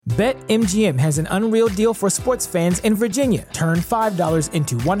BetMGM has an unreal deal for sports fans in Virginia. Turn $5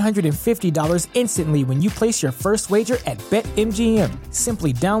 into $150 instantly when you place your first wager at BetMGM.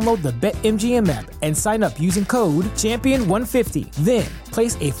 Simply download the BetMGM app and sign up using code Champion150. Then,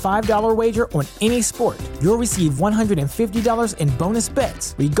 place a $5 wager on any sport. You'll receive $150 in bonus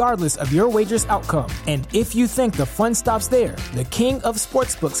bets, regardless of your wager's outcome. And if you think the fun stops there, the King of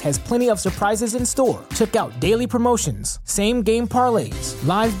Sportsbooks has plenty of surprises in store. Check out daily promotions, same-game parlays,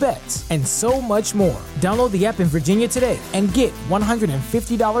 live bets, and so much more. Download the app in Virginia today and get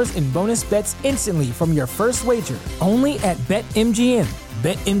 $150 in bonus bets instantly from your first wager. Only at BetMGM.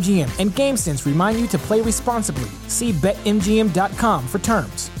 BetMGM and GameSense remind you to play responsibly. See BetMGM.com for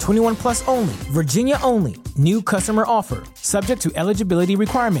terms. 21 plus only. Virginia only. New customer offer. Subject to eligibility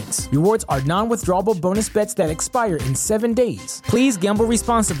requirements. Rewards are non-withdrawable bonus bets that expire in 7 days. Please gamble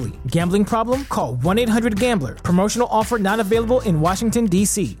responsibly. Gambling problem? Call 1-800-GAMBLER. Promotional offer not available in Washington,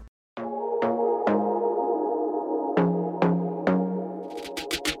 D.C.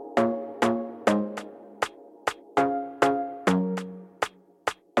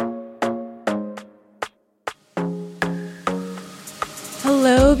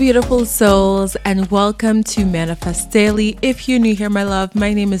 Hello, beautiful souls, and welcome to Manifest Daily. If you're new here, my love,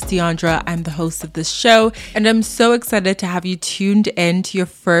 my name is Deandra. I'm the host of this show, and I'm so excited to have you tuned in to your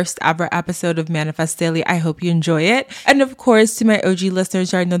first ever episode of Manifest Daily. I hope you enjoy it. And of course, to my OG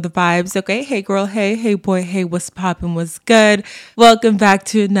listeners, you already know the vibes. Okay, hey girl, hey boy, hey, what's poppin', what's good? Welcome back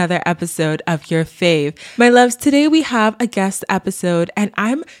to another episode of your fave. My loves, today we have a guest episode, and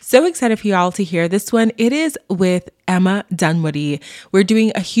I'm so excited for you all to hear this one. It is with Emma Dunwoody. We're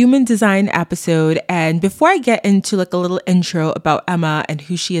doing a human design episode, and before I get into like a little intro about Emma and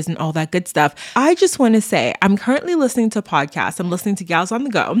who she is and all that good stuff, I just want to say I'm currently listening to podcasts. I'm listening to Gals on the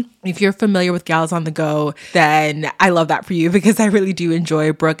Go. If you're familiar with Gals on the Go, then I love that for you because I really do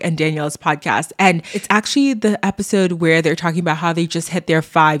enjoy Brooke and Danielle's podcast. And it's actually the episode where they're talking about how they just hit their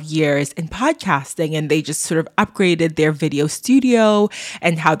 5 years in podcasting and they just sort of upgraded their video studio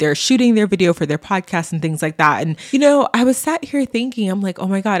and how they're shooting their video for their podcast and things like that. And you know, I was sat here thinking, I'm like, oh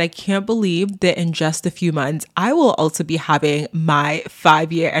my God, I can't believe that in just a few months, I will also be having my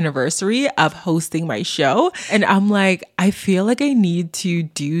 5-year anniversary of hosting my show. And I'm like, I feel like I need to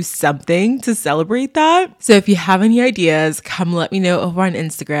do something to celebrate that. So if you have any ideas, come let me know over on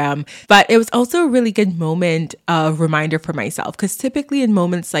Instagram. But it was also a really good moment, a reminder for myself, because typically in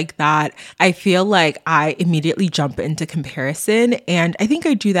moments like that, I feel like I immediately jump into comparison. And I think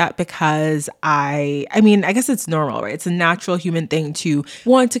I do that because I guess it's normal, right? It's a natural human thing to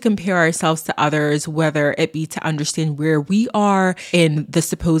want to compare ourselves to others, whether it be to understand where we are in the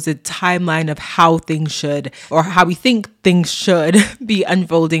supposed timeline of how things should, or how we think things should be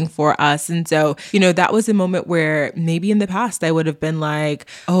unfolding for us. And so, you know, that was a moment where maybe in the past I would have been like,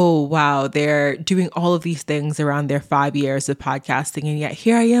 oh, wow, they're doing all of these things around their 5 years of podcasting. And yet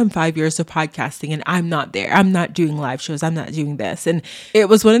here I am, 5 years of podcasting, and I'm not there. I'm not doing live shows. I'm not doing this. And it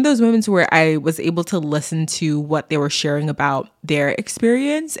was one of those moments where I was able to listen to what they were sharing about their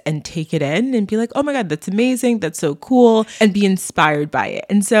experience and take it in and be like, oh my God, that's amazing. That's so cool. And be inspired by it.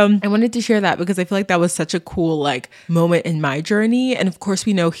 And so I wanted to share that because I feel like that was such a cool like moment in my journey. And of course,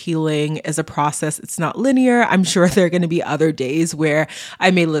 we know healing is a process. It's not linear. I'm sure there are going to be other days where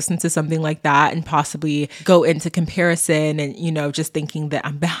I may listen to something like that and possibly go into comparison and, you know, just thinking that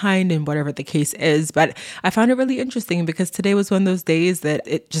I'm behind and whatever the case is. But I found it really interesting because today was one of those days that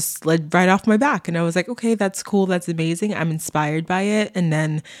it just slid right off my back. And I was like, okay, that's cool. That's amazing. I'm inspired by it. And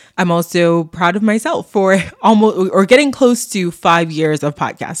then I'm also proud of myself for almost or getting close to 5 years of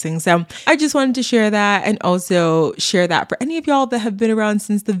podcasting. So I just wanted to share that and also share that for any of y'all that have been around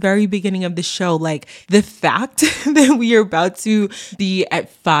since the very beginning of the show. Like the fact that we are about to be at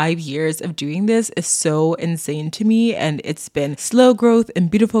 5 years of doing this is so insane to me. And it's been slow growth and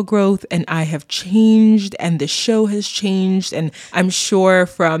beautiful growth. And I have changed and the show has changed. And I'm sure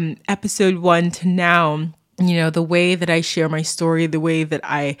from episode 1 to now, you know, the way that I share my story, the way that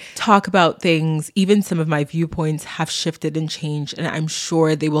I talk about things, even some of my viewpoints have shifted and changed. And I'm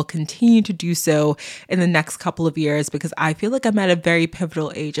sure they will continue to do so in the next couple of years because I feel like I'm at a very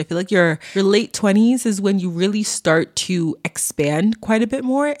pivotal age. I feel like your late 20s is when you really start to expand quite a bit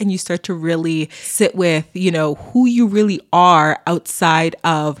more and you start to really sit with, you know, who you really are outside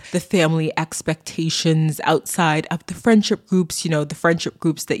of the family expectations, outside of the friendship groups, you know, the friendship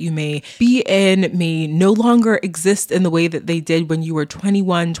groups that you may be in may no longer exist in the way that they did when you were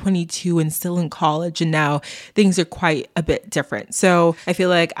 21, 22 and still in college. And now things are quite a bit different. So I feel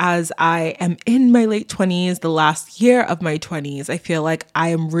like as I am in my late 20s, the last year of my 20s, I feel like I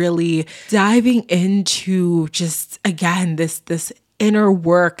am really diving into just, again, this inner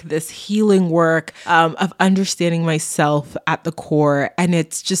work, this healing work of understanding myself at the core. And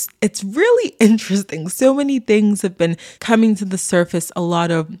it's really interesting. So many things have been coming to the surface, a lot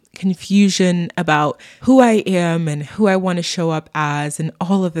of confusion about who I am and who I want to show up as and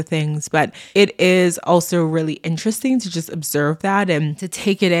all of the things. But it is also really interesting to just observe that and to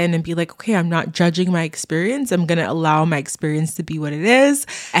take it in and be like, okay, I'm not judging my experience. I'm going to allow my experience to be what it is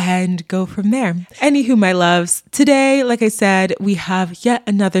and go from there. Anywho, my loves, today, like I said, we have yet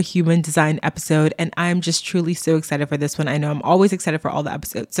another human design episode, and I'm just truly so excited for this one. I know I'm always excited for all the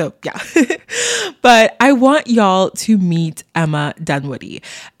episodes, so yeah. But I want y'all to meet Emma Dunwoody.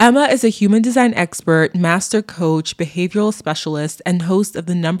 Emma is a human design expert, master coach, behavioral specialist, and host of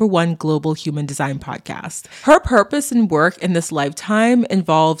the #1 global human design podcast. Her purpose and work in this lifetime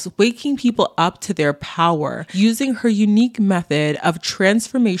involves waking people up to their power using her unique method of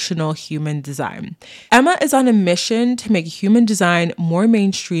transformational human design. Emma is on a mission to make human design more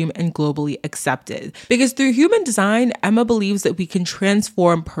mainstream and globally accepted. Because through human design, Emma believes that we can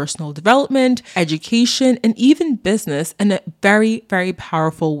transform personal development, education, and even business in a very, very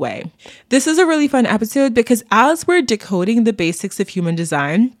powerful way. This is a really fun episode because as we're decoding the basics of human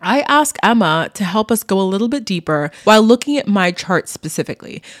design, I ask Emma to help us go a little bit deeper while looking at my chart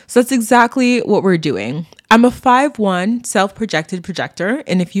specifically. So that's exactly what we're doing. I'm a 5/1 self-projected projector,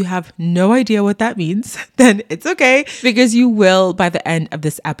 and if you have no idea what that means, then it's okay because you will by the end of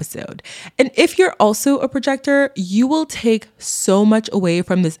this episode. And if you're also a projector, you will take so much away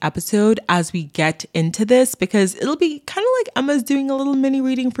from this episode as we get into this because it'll be kind of like Emma's doing a little mini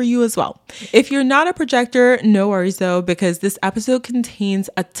reading for you as well. If you're not a projector, no worries though, because this episode contains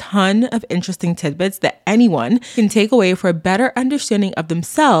a ton of interesting tidbits that anyone can take away for a better understanding of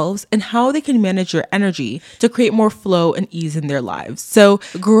themselves and how they can manage your energy to create more flow and ease in their lives. So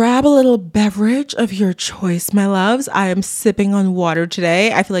grab a little beverage of your choice, my loves. I am sipping on water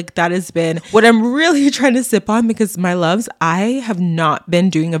today. I feel like that has been what I'm really trying to sip on because, my loves, I have not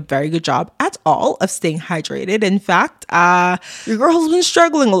been doing a very good job at all of staying hydrated. In fact, your girl's been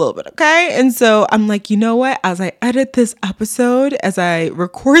struggling a little bit, okay? And so I'm like, you know what? As I edit this episode, as I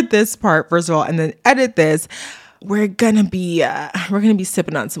record this part, first of all, and then edit this, we're gonna be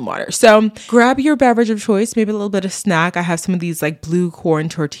sipping on some water. So grab your beverage of choice, maybe a little bit of snack. I have some of these like blue corn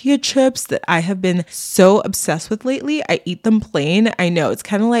tortilla chips that I have been so obsessed with lately. I eat them plain. I know it's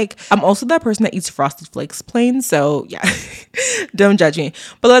kind of like, I'm also that person that eats Frosted Flakes plain. So yeah, don't judge me.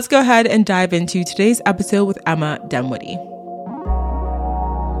 But let's go ahead and dive into today's episode with Emma Dunwoody.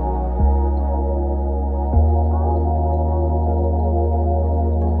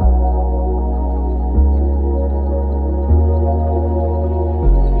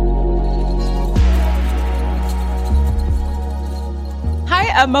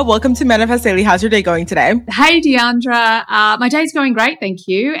 Emma, welcome to Manifest Daily. How's your day going today? Hey, Deandra. My day's going great, thank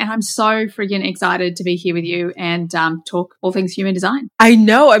you. And I'm so freaking excited to be here with you and talk all things human design. I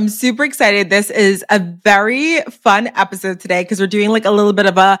know. I'm super excited. This is a very fun episode today because we're doing like a little bit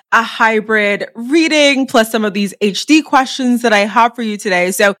of a hybrid reading plus some of these HD questions that I have for you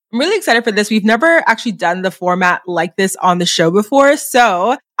today. So I'm really excited for this. We've never actually done the format like this on the show before.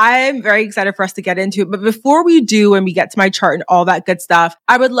 So I'm very excited for us to get into it. But before we do, and we get to my chart and all that good stuff,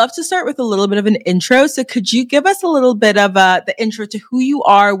 I would love to start with a little bit of an intro. So could you give us a little bit of the intro to who you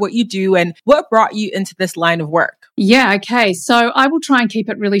are, what you do, and what brought you into this line of work? Yeah, okay. So I will try and keep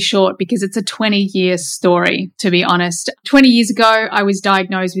it really short because it's a 20-year story, to be honest. 20 years ago, I was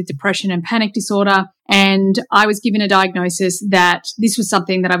diagnosed with depression and panic disorder. And I was given a diagnosis that this was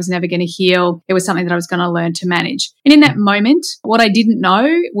something that I was never going to heal. It was something that I was going to learn to manage. And in that moment, what I didn't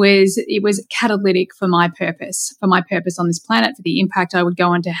know was it was catalytic for my purpose on this planet, for the impact I would go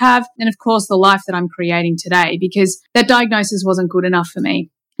on to have, and of course, the life that I'm creating today, because that diagnosis wasn't good enough for me.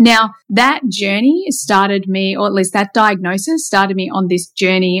 Now, that journey started me, or at least that diagnosis started me on this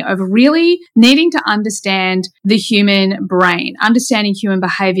journey of really needing to understand the human brain, understanding human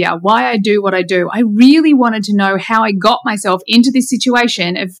behavior, why I do what I do. I really wanted to know how I got myself into this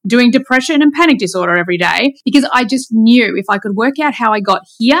situation of doing depression and panic disorder every day, because I just knew if I could work out how I got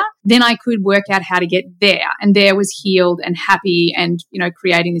here, then I could work out how to get there. And there was healed and happy and,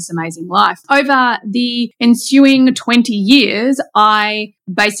 creating this amazing life. Over the ensuing 20 years, I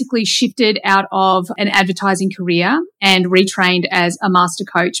basically shifted out of an advertising career and retrained as a master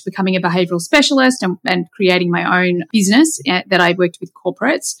coach, becoming a behavioral specialist and creating my own business that I worked with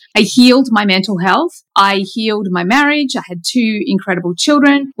corporates. I healed my mental health. I healed my marriage. I had 2 incredible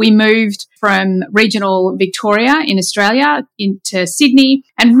children. We moved from regional Victoria in Australia into Sydney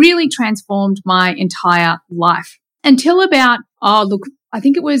and really transformed my entire life until about, I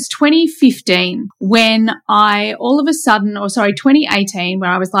think it was 2015 when 2018, where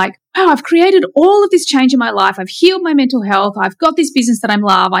I was like, oh, I've created all of this change in my life. I've healed my mental health. I've got this business that I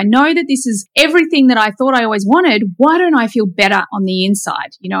love. I know that this is everything that I thought I always wanted. Why don't I feel better on the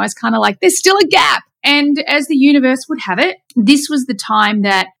inside? You know, I was kind of like, there's still a gap. And as the universe would have it, this was the time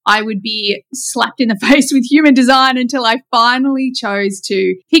that I would be slapped in the face with human design until I finally chose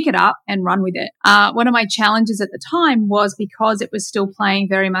to pick it up and run with it. One of my challenges at the time was because it was still playing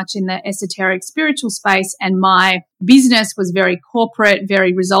very much in the esoteric spiritual space, and my business was very corporate,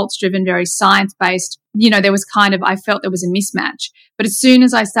 very results driven, very science based. You know, I felt there was a mismatch. But as soon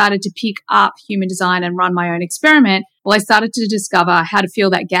as I started to pick up human design and run my own experiment, well, I started to discover how to fill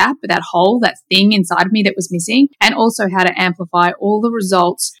that gap, that hole, that thing inside of me that was missing, and also how to amplify all the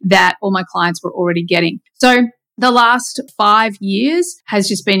results that all my clients were already getting. So the last 5 years has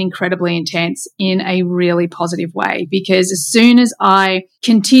just been incredibly intense in a really positive way, because as soon as I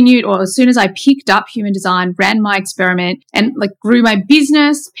picked up human design, ran my experiment and grew my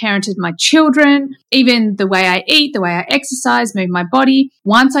business, parented my children, even the way I eat, the way I exercise, move my body.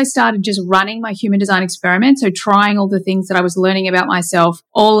 Once I started just running my human design experiment, so trying all the things that I was learning about myself,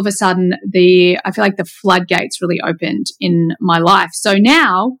 all of a sudden I feel like the floodgates really opened in my life. So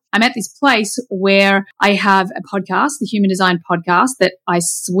now I'm at this place where I have a podcast, the Human Design Podcast, that I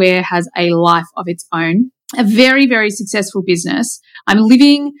swear has a life of its own, a very, very successful business. I'm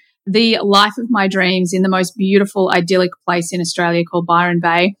living the life of my dreams in the most beautiful, idyllic place in Australia called Byron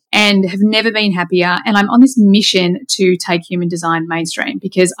Bay, and have never been happier. And I'm on this mission to take human design mainstream,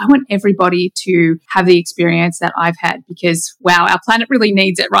 because I want everybody to have the experience that I've had, because, wow, our planet really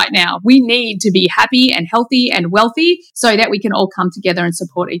needs it right now. We need to be happy and healthy and wealthy so that we can all come together and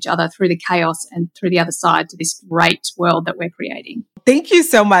support each other through the chaos and through the other side to this great world that we're creating. Thank you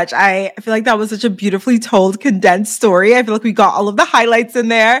so much. I feel like that was such a beautifully told, condensed story. I feel like we got all of the highlights in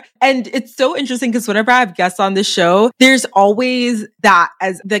there. And it's so interesting because whenever I have guests on the show, there's always that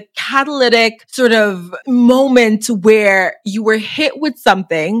as the catalytic sort of moment where you were hit with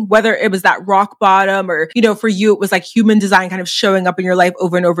something, whether it was that rock bottom or, you know, for you, it was like human design kind of showing up in your life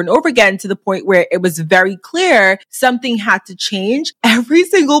over and over and over again, to the point where it was very clear something had to change. Every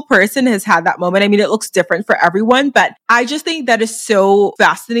single person has had that moment. I mean, it looks different for everyone, but I just think that is so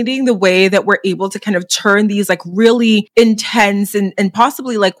fascinating, the way that we're able to kind of turn these like really intense and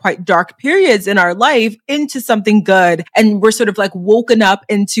possibly like quite dark periods in our life into something good. And we're sort of like woken up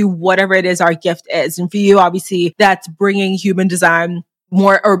into whatever it is our gift is. And for you, obviously, that's bringing human design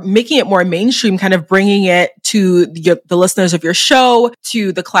more, or making it more mainstream, kind of bringing it to the listeners of your show,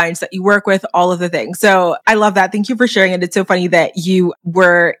 to the clients that you work with, all of the things. So I love that. Thank you for sharing it. It's so funny that you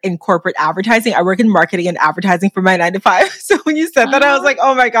were in corporate advertising. I work in marketing and advertising for my 9-to-5. So when you said that, I was like,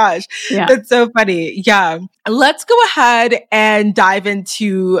 oh my gosh, that's so funny. Yeah. Let's go ahead and dive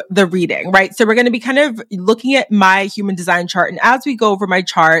into the reading, right? So we're going to be kind of looking at my human design chart. And as we go over my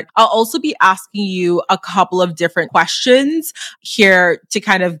chart, I'll also be asking you a couple of different questions here to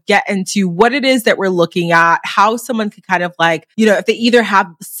kind of get into what it is that we're looking at, how someone could kind of like, you know, if they either have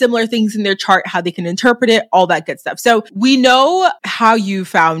similar things in their chart, how they can interpret it, all that good stuff. So we know how you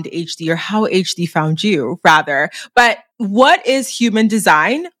found HD, or how HD found you rather, but what is human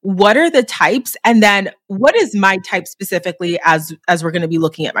design? What are the types? And then what is my type specifically as we're going to be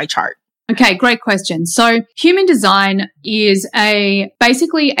looking at my chart? Okay, great question. So human design is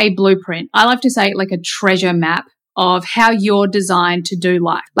basically a blueprint. I love to say like a treasure map of how you're designed to do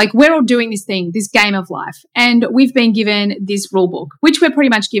life. Like, we're all doing this thing, this game of life, and we've been given this rule book, which we're pretty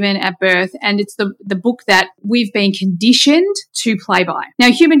much given at birth, and it's the book that we've been conditioned to play by.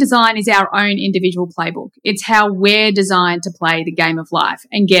 Now, human design is our own individual playbook. It's how we're designed to play the game of life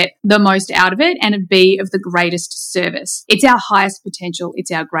and get the most out of it and be of the greatest service. It's our highest potential.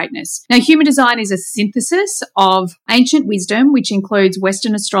 It's our greatness. Now, human design is a synthesis of ancient wisdom, which includes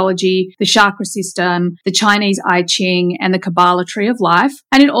Western astrology, the chakra system, the Chinese I Ching, and the Kabbalah tree of life.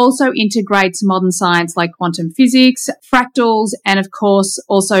 And it also integrates modern science like quantum physics, fractals, and of course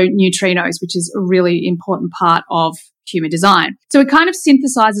also neutrinos, which is a really important part of human design. So it kind of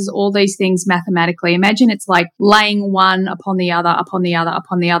synthesizes all these things mathematically. Imagine it's like laying one upon the other, upon the other,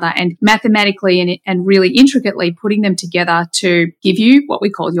 upon the other, and mathematically and really intricately putting them together to give you what we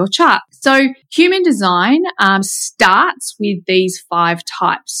call your chart. So human design starts with these 5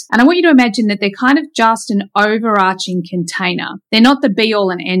 types. And I want you to imagine that they're kind of just an overarching container. They're not the be all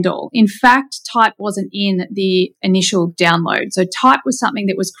and end all. In fact, type wasn't in the initial download. So type was something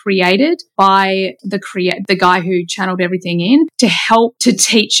that was created by the guy who channeled hold everything in to help to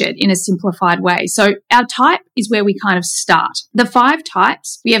teach it in a simplified way. So our type is where we kind of start. The 5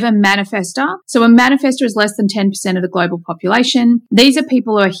 types, we have a manifestor. So a manifestor is less than 10% of the global population. These are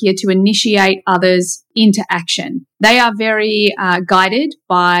people who are here to initiate others into action. They are very guided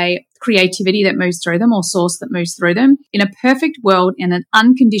by creativity that moves through them or source that moves through them. In a perfect world, in an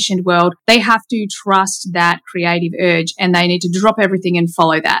unconditioned world, they have to trust that creative urge and they need to drop everything and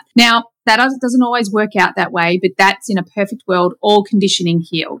follow that. Now, that doesn't always work out that way, but that's in a perfect world, all conditioning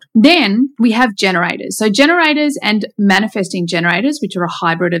healed. Then we have generators. So generators and manifesting generators, which are a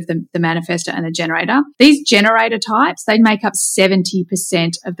hybrid of the manifestor and the generator. These generator types, they make up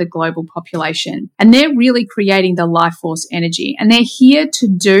 70% of the global population. And they're really creating the life force energy. And they're here to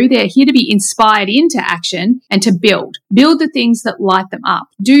be inspired into action and to build the things that light them up,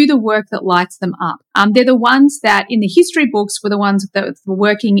 do the work that lights them up. They're the ones that in the history books were the ones that were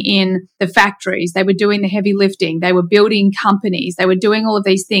working in the factories. They were doing the heavy lifting. They were building companies. They were doing all of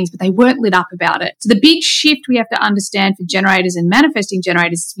these things, but they weren't lit up about it. So the big shift we have to understand for generators and manifesting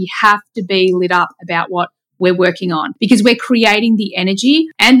generators is we have to be lit up about what we're working on because we're creating the energy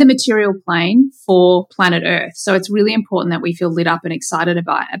and the material plane for planet Earth. So it's really important that we feel lit up and excited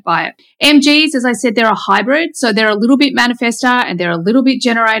by it. MGs, as I said, they're a hybrid. So they're a little bit manifestor and they're a little bit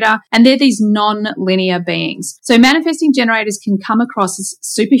generator and they're these non-linear beings. So manifesting generators can come across as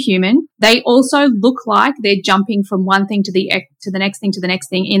superhuman. They also look like they're jumping from one thing to the next thing to the next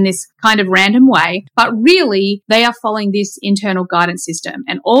thing in this kind of random way. But really, they are following this internal guidance system.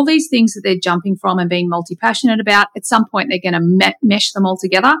 And all these things that they're jumping from and being multi-passionate about, at some point, they're going to mesh them all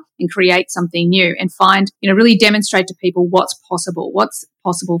together and create something new and find, really demonstrate to people what's possible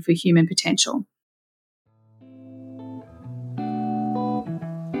for human potential.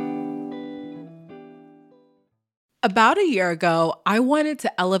 About a year ago, I wanted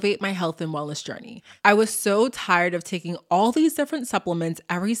to elevate my health and wellness journey. I was so tired of taking all these different supplements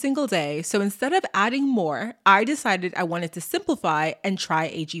every single day, so instead of adding more, I decided I wanted to simplify and try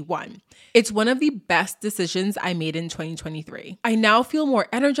AG1. It's one of the best decisions I made in 2023. I now feel more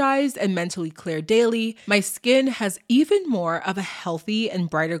energized and mentally clear daily. My skin has even more of a healthy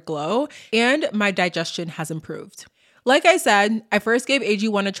and brighter glow, and my digestion has improved. Like I said, I first gave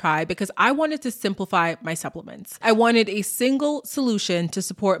AG1 a try because I wanted to simplify my supplements. I wanted a single solution to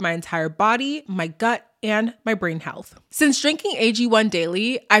support my entire body, my gut, and my brain health. Since drinking AG1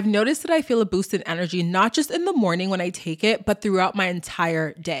 daily, I've noticed that I feel a boost in energy, not just in the morning when I take it, but throughout my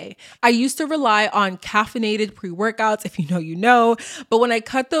entire day. I used to rely on caffeinated pre-workouts, if you know, you know, but when I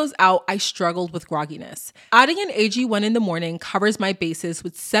cut those out, I struggled with grogginess. Adding an AG1 in the morning covers my bases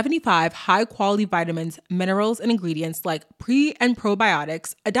with 75 high-quality vitamins, minerals, and ingredients like pre- and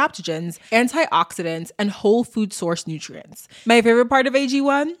probiotics, adaptogens, antioxidants, and whole food source nutrients. My favorite part of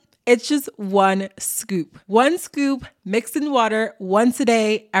AG1? It's just one scoop. One scoop mixed in water once a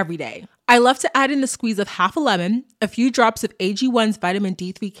day, every day. I love to add in a squeeze of half a lemon, a few drops of AG1's vitamin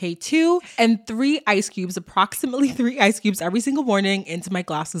D3K2, and 3 ice cubes, approximately 3 ice cubes every single morning into my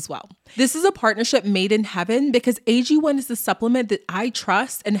glass as well. This is a partnership made in heaven because AG1 is the supplement that I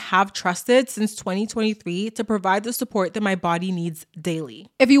trust and have trusted since 2023 to provide the support that my body needs daily.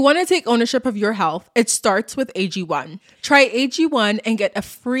 If you want to take ownership of your health, it starts with AG1. Try AG1 and get a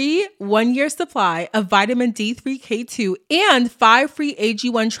free 1-year supply of vitamin D3K2 and 5 free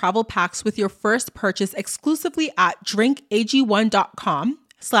AG1 travel packs with your first purchase exclusively at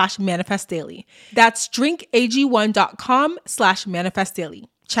drinkag1.com/manifestdaily. That's drinkag1.com/manifestdaily.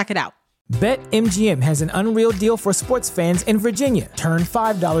 Check it out. BetMGM has an unreal deal for sports fans in Virginia. Turn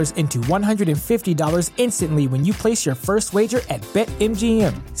 $5 into $150 instantly when you place your first wager at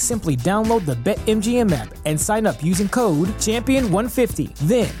BetMGM. Simply download the BetMGM app and sign up using code Champion150.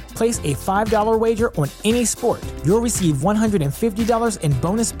 Then, place a $5 wager on any sport. You'll receive $150 in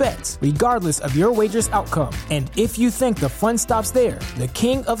bonus bets, regardless of your wager's outcome. And if you think the fun stops there, the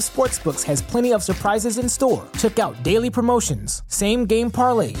king of sportsbooks has plenty of surprises in store. Check out daily promotions, same-game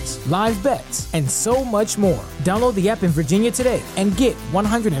parlays, live bets, and so much more. Download the app in Virginia today and get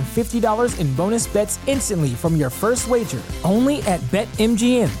 $150 in bonus bets instantly from your first wager. Only at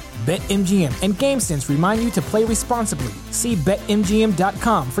BetMGM. BetMGM and GameSense remind you to play responsibly. See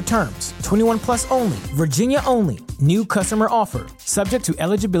BetMGM.com for terms. 21 plus only. Virginia only. New customer offer. Subject to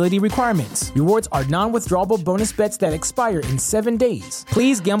eligibility requirements. Rewards are non-withdrawable bonus bets that expire in 7 days.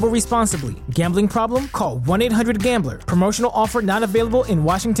 Please gamble responsibly. Gambling problem? Call 1-800-GAMBLER. Promotional offer not available in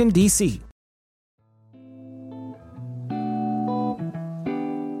Washington, D.C.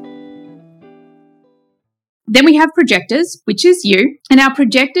 Then we have projectors, which is you. And our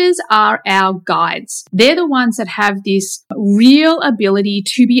projectors are our guides. They're the ones that have this real ability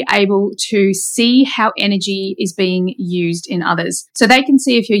to be able to see how energy is being used in others. So they can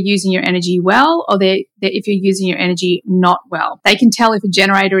see if you're using your energy well or if you're using your energy not well. They can tell if a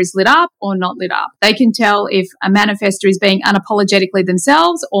generator is lit up or not lit up. They can tell if a manifestor is being unapologetically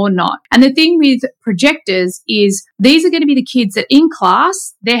themselves or not. And the thing with projectors is these are going to be the kids that in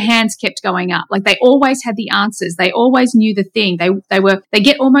class, their hands kept going up. Like they always had the answers. They always knew the thing. They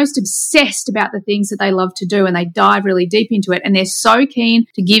get almost obsessed about the things that they love to do and they dive really deep into it. And they're so keen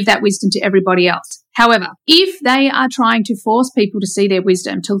to give that wisdom to everybody else. However, if they are trying to force people to see their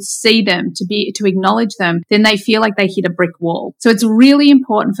wisdom, to see them, to acknowledge them, then they feel like they hit a brick wall. So it's really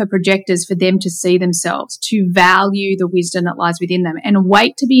important for projectors for them to see themselves, to value the wisdom that lies within them and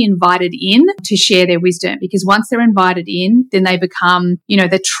wait to be invited in to share their wisdom. Because once they're invited in, then they become,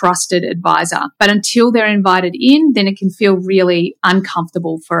 the trusted advisor. But until they're invited in, then it can feel really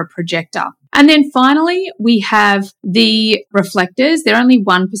uncomfortable for a projector. And then finally, we have the reflectors. They're only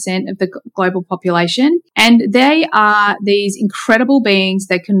 1% of the global population. And they are these incredible beings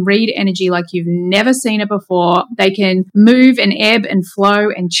that can read energy like you've never seen it before. They can move and ebb and flow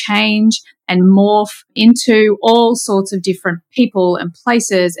and change and morph into all sorts of different people and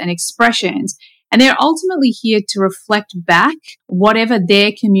places and expressions. And they're ultimately here to reflect back whatever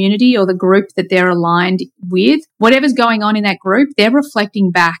their community or the group that they're aligned with, whatever's going on in that group, they're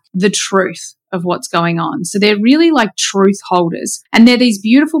reflecting back the truth of what's going on. So they're really like truth holders. And they're these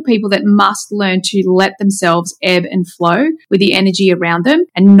beautiful people that must learn to let themselves ebb and flow with the energy around them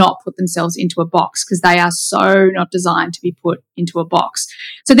and not put themselves into a box because they are so not designed to be put into a box.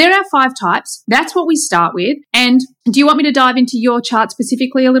 So there are our 5 types. That's what we start with. And do you want me to dive into your chart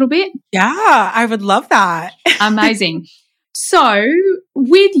specifically a little bit? Yeah, I would love that. Amazing. So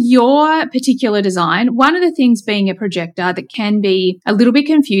with your particular design, one of the things being a projector that can be a little bit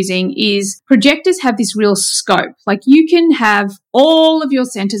confusing is projectors have this real scope. Like you can have all of your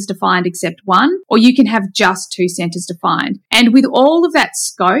centers defined except one, or you can have just 2 centers defined. And with all of that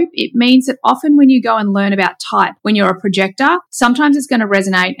scope, it means that often when you go and learn about type, when you're a projector, sometimes it's going to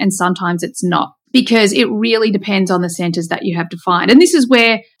resonate and sometimes it's not, because it really depends on the centers that you have defined. And this is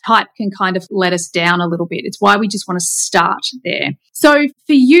where type can kind of let us down a little bit. It's why we just want to start there. So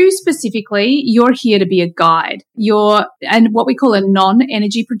for you specifically, you're here to be a guide. You're what we call a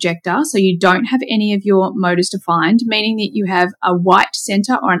non-energy projector. So you don't have any of your motors defined, meaning that you have a white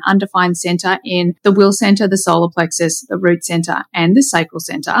center or an undefined center in the will center, the solar plexus, the root center, and the sacral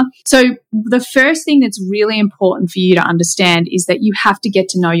center. So the first thing that's really important for you to understand is that you have to get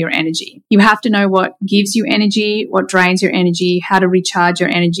to know your energy. You have to know what gives you energy, what drains your energy, how to recharge your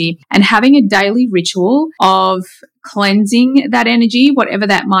energy, and having a daily ritual of cleansing that energy, whatever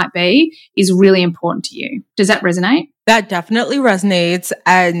that might be, is really important to you. Does that resonate? That definitely resonates.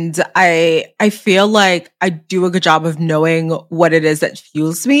 And I feel like I do a good job of knowing what it is that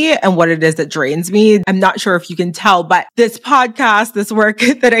fuels me and what it is that drains me. I'm not sure if you can tell, but this podcast, this work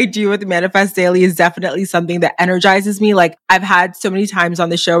that I do with Manifest Daily is definitely something that energizes me. Like I've had so many times on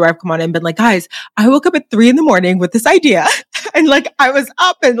the show where I've come on and been like, guys, I woke up at 3 a.m. with this idea. And like I was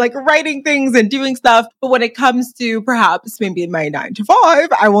up and like writing things and doing stuff. But when it comes to perhaps maybe my 9 to 5,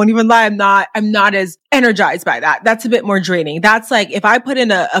 I won't even lie, I'm not as energized by that. That's a bit more draining. That's like if I put in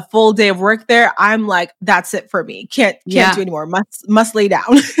a full day of work there, I'm like, that's it for me. Can't do anymore. Must lay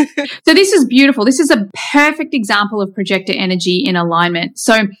down. So this is beautiful. This is a perfect example of projector energy in alignment.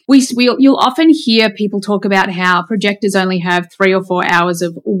 So you'll often hear people talk about how projectors only have 3 or 4 hours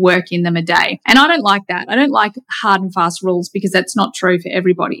of work in them a day. And I don't like that. I don't like hard and fast rules because that's not true for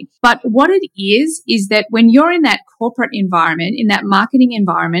everybody. But what it is that when you're in that corporate environment, in that marketing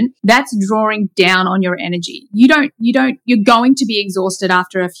environment, that's drawing down on your energy. You're going to be exhausted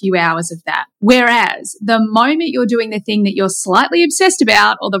after a few hours of that. Whereas the moment you're doing the thing that you're slightly obsessed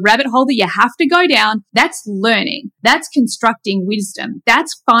about or the rabbit hole that you have to go down, that's learning. That's constructing wisdom.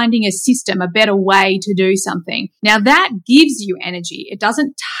 That's finding a system, a better way to do something. Now that gives you energy. It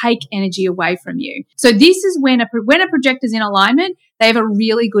doesn't take energy away from you. So this is when a projector's in alignment, they have a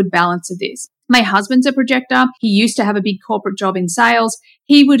really good balance of this. My husband's a projector. He used to have a big corporate job in sales.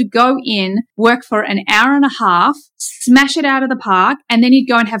 He would go in, work for an hour and a half, smash it out of the park, and then he'd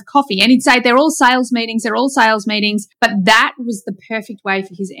go and have coffee. And he'd say, they're all sales meetings. But that was the perfect way for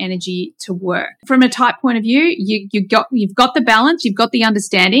his energy to work. From a type point of view, you've got the balance, you've got the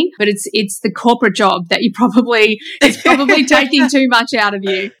understanding, but it's the corporate job that it's probably taking too much out of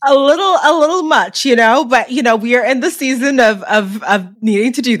you. A little much, but we are in the season of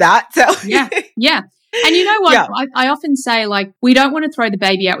needing to do that. So yeah. And you know what? Yeah. I often say, like, we don't want to throw the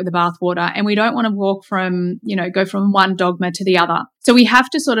baby out with the bathwater, and we don't want to go from one dogma to the other. So we have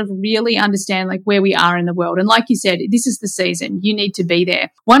to sort of really understand like where we are in the world. And like you said, this is the season. You need to be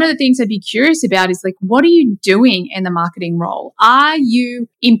there. One of the things I'd be curious about is like, what are you doing in the marketing role? Are you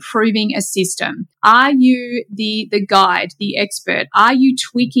improving a system? Are you the guide, the expert? Are you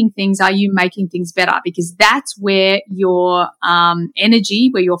tweaking things? Are you making things better? Because that's where your energy,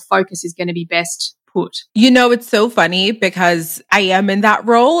 where your focus is going to be best put. It's so funny because I am in that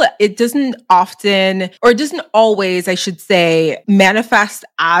role. It doesn't often, or it doesn't always, I should say, manifest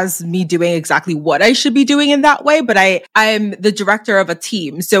as me doing exactly what I should be doing in that way. But I'm the director of a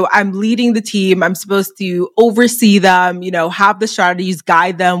team. So I'm leading the team. I'm supposed to oversee them, have the strategies,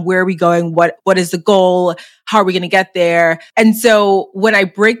 guide them. Where are we going? What is the goal? How are we going to get there? And so when I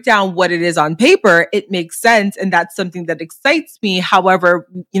break down what it is on paper, it makes sense. And that's something that excites me. However,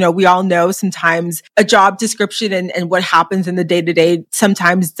 we all know sometimes a job description and what happens in the day-to-day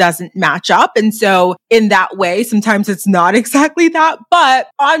sometimes doesn't match up. And so in that way, sometimes it's not exactly that, but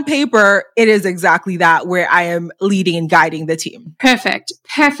on paper, it is exactly that, where I am leading and guiding the team. Perfect.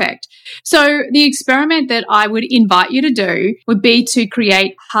 So the experiment that I would invite you to do would be to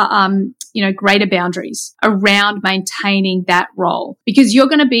create greater boundaries around maintaining that role, because you're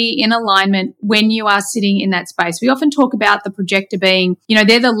going to be in alignment when you are sitting in that space. We often talk about the projector being,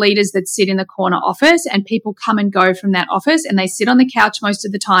 they're the leaders that sit in the corner office, and people come and go from that office, and they sit on the couch most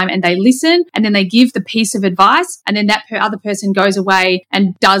of the time, and they listen, and then they give the piece of advice, and then that other person goes away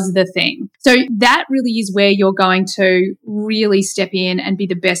and does the thing. So that really is where you're going to really step in and be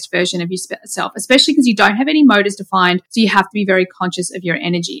the best version of yourself, especially because you don't have any motors defined. So you have to be very conscious of your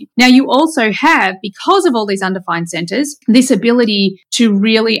energy. Now, you also have, because of all these undefined centers, this ability to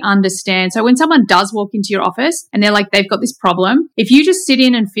really understand. So when someone does walk into your office and they're like, they've got this problem, if you just sit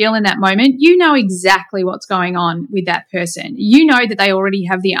in and feel in that moment, you know exactly what's going on with that person. You know that they already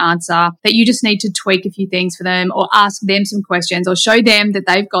have the answer, that you just need to tweak a few things for them, or ask them some questions, or show them that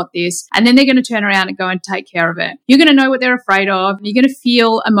they've got this, and then they're going to turn around and go and take care of it. You're going to know what they're afraid of. You're going to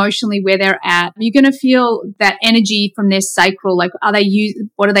feel emotionally where they're at. You're going to feel that energy from their sacral. Like,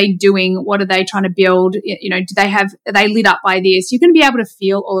 what are they doing? What are they trying to build? Are they lit up by this? You're going to be able to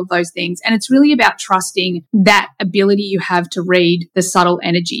feel all of those things. And it's really about trusting that ability you have to read the subtle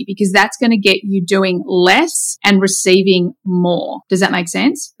energy, because that's going to get you doing less and receiving more. Does that make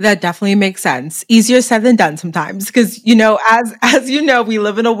sense? That definitely makes sense. Easier said than done sometimes, because, as you know, we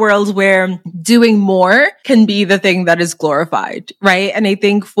live in a world where doing more can be the thing that is glorified, right? And I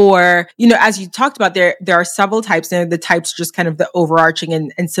think for, as you talked about, there are several types, and the types just kind of the overarching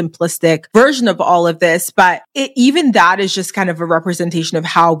and simplistic version of all of this. But even that is just kind of a representation of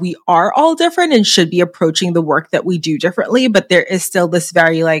how we are all different and should be approaching the work that we do differently. But there is still this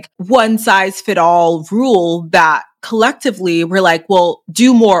very one size fit all rule that collectively we're like, well,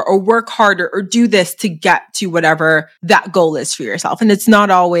 do more or work harder or do this to get to whatever that goal is for yourself. And it's not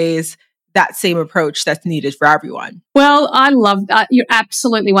always that same approach that's needed for everyone. Well, I love that. You're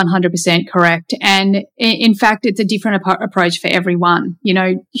absolutely 100% correct. And in fact, it's a different approach for everyone.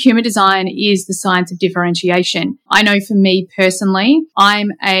 Human design is the science of differentiation. I know for me personally, I'm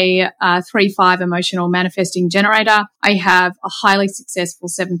a 3-5 emotional manifesting generator. I have a highly successful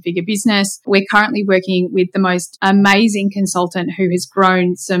 7-figure business. We're currently working with the most amazing consultant who has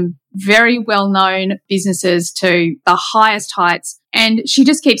grown some very well-known businesses to the highest heights. And she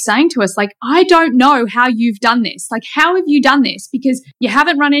just keeps saying to us, I don't know how you've done this. How have you done this? Because you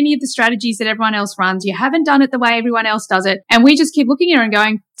haven't run any of the strategies that everyone else runs. You haven't done it the way everyone else does it. And we just keep looking at her and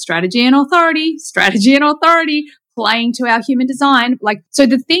going, strategy and authority, playing to our human design. So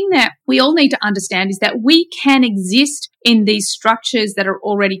the thing that we all need to understand is that we can exist in these structures that are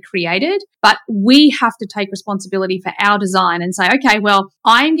already created, but we have to take responsibility for our design and say, okay, well,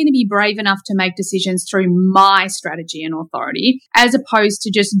 I'm going to be brave enough to make decisions through my strategy and authority, as opposed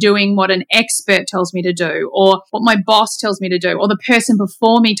to just doing what an expert tells me to do, or what my boss tells me to do, or the person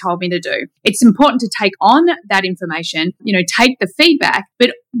before me told me to do. It's important to take on that information, take the feedback,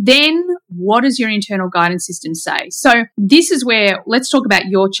 but then what does your internal guidance system say? So this is where, let's talk about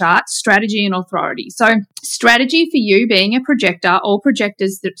your chart, strategy and authority. So strategy for you being a projector, all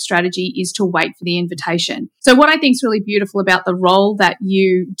projectors, the strategy is to wait for the invitation. So what I think is really beautiful about the role that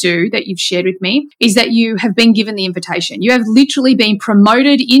you do, that you've shared with me, is that you have been given the invitation. You have literally been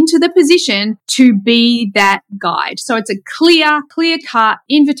promoted into the position to be that guide. So it's a clear-cut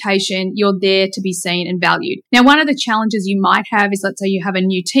invitation. You're there to be seen and valued. Now, one of the challenges you might have is, let's say you have a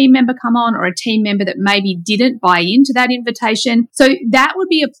new team member come on, or a team member that maybe didn't buy into that invitation. So that would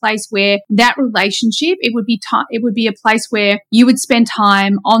be a place where that relationship, it would be a place where you would spend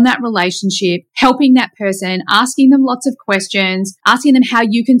time on that relationship, helping that person, asking them lots of questions, asking them how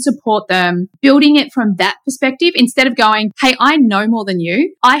you can support them, building it from that perspective instead of going, hey, I know more than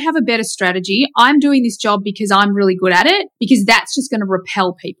you. I have a better strategy. I'm doing this job because I'm really good at it, because that's just going to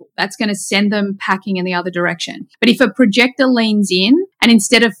repel people. That's going to send them packing in the other direction. But if a projector leans in and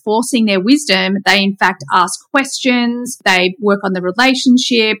instead of forcing their wisdom, they in fact ask questions, they work on the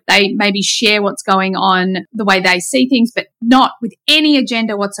relationship, they maybe share what's going on, the way they see things, but not with any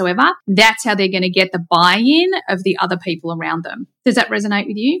agenda whatsoever, that's how they're going to get the buy-in of the other people around them. Does that resonate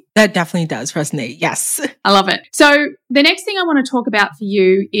with you? That definitely does resonate. Yes. I love it. So the next thing I want to talk about for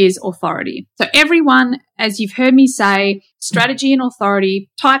you is authority. So everyone, as you've heard me say, strategy and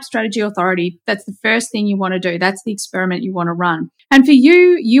authority, type strategy, authority, that's the first thing you want to do. That's the experiment you want to run. And for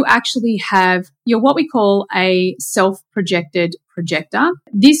you, you actually you're what we call a self-projected projector.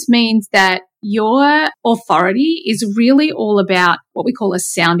 This means that your authority is really all about what we call a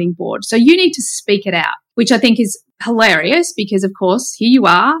sounding board. So you need to speak it out, which I think is hilarious because, of course, here you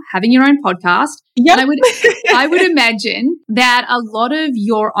are having your own podcast. Yep. And I would imagine that a lot of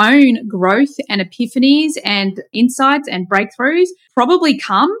your own growth and epiphanies and insights and breakthroughs probably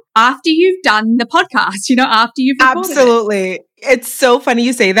come after you've done the podcast, after you've recorded Absolutely. It's so funny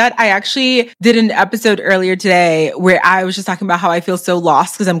you say that. I actually did an episode earlier today where I was just talking about how I feel so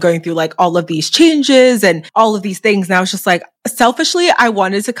lost because I'm going through like all of these changes and all of these things. And I was just like, selfishly, I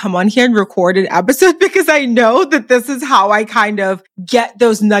wanted to come on here and record an episode because I know that this is how I kind of get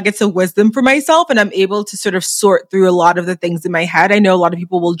those nuggets of wisdom for myself. And I'm able to sort of sort through a lot of the things in my head. I know a lot of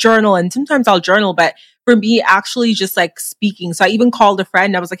people will journal and sometimes I'll journal, but for me, actually just like speaking. So I even called a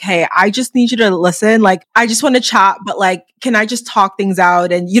friend. I was like, hey, I just need you to listen. Like, I just want to chat, but like, can I just talk things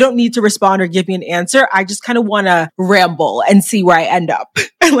out? And you don't need to respond or give me an answer. I just kind of want to ramble and see where I end up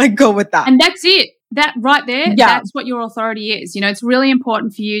and like go with that. And that's it. That right there, That's what your authority is. It's really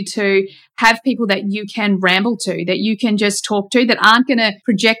important for you to have people that you can ramble to, that you can just talk to, that aren't going to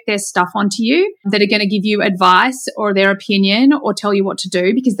project their stuff onto you, that are going to give you advice or their opinion or tell you what to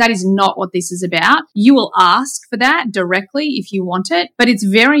do, because that is not what this is about. You will ask for that directly if you want it, but it's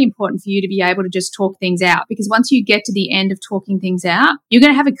very important for you to be able to just talk things out, because once you get to the end of talking things out, you're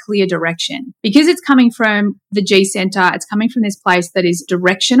going to have a clear direction. Because it's coming from the G Center, it's coming from this place that is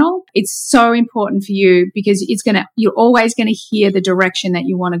directional. It's so important for you because you're always going to hear the direction that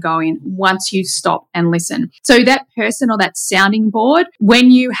you want to go in once you stop and listen. So that person or that sounding board,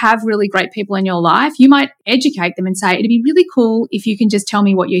 when you have really great people in your life, you might educate them and say, it'd be really cool if you can just tell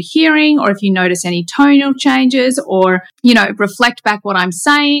me what you're hearing, or if you notice any tonal changes, or, reflect back what I'm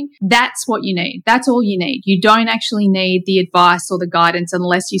saying. That's what you need. That's all you need. You don't actually need the advice or the guidance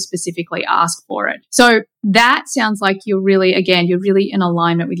unless you specifically ask for it. So that sounds like you're really in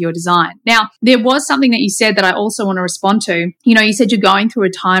alignment with your design. Now, there was something that you said that I also want to respond to. You said you're going through a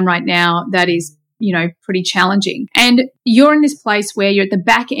time right now that is, pretty challenging. And you're in this place where you're at the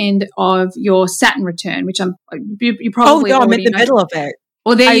back end of your Saturn return, which you probably I'm in the middle of it.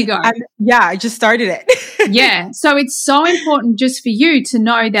 Well, there you go. I just started it. Yeah. So it's so important just for you to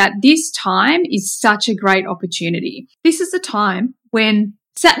know that this time is such a great opportunity. This is the time when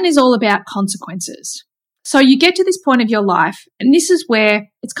Saturn is all about consequences. So you get to this point of your life, and this is where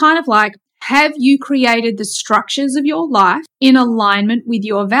it's kind of like, have you created the structures of your life in alignment with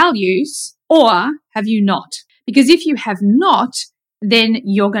your values, or have you not? Because if you have not, then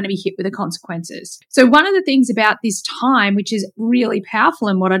you're going to be hit with the consequences. So one of the things about this time, which is really powerful,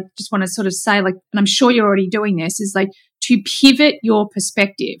 and what I just want to sort of say, and I'm sure you're already doing this, is to pivot your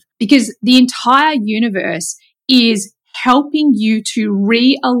perspective, because the entire universe is helping you to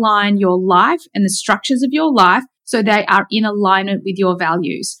realign your life and the structures of your life so they are in alignment with your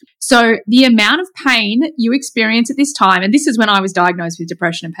values. So the amount of pain you experience at this time, and this is when I was diagnosed with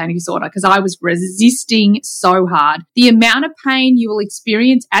depression and panic disorder because I was resisting so hard. The amount of pain you will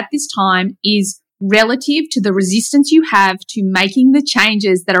experience at this time is relative to the resistance you have to making the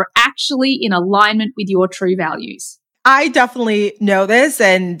changes that are actually in alignment with your true values. I definitely know this,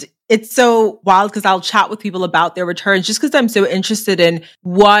 and it's so wild because I'll chat with people about their returns just because I'm so interested in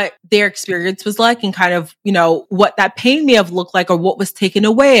what their experience was like and kind of, what that pain may have looked like or what was taken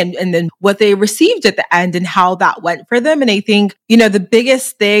away and then what they received at the end and how that went for them. And I think, the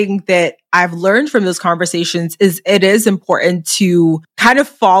biggest thing that I've learned from those conversations is it is important to kind of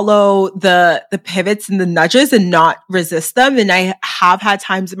follow the pivots and the nudges and not resist them. And I have had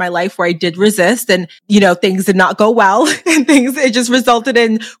times in my life where I did resist and, things did not go well and it just resulted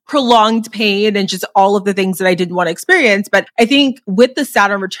in prolonged pain and just all of the things that I didn't want to experience. But I think with the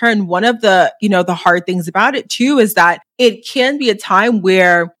Saturn return, one of the hard things about it too is that it can be a time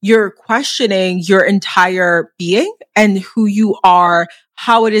where you're questioning your entire being and who you are,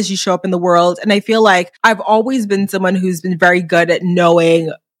 how it is you show up in the world. And I feel like I've always been someone who's been very good at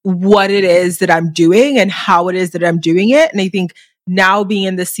knowing what it is that I'm doing and how it is that I'm doing it. And I think now being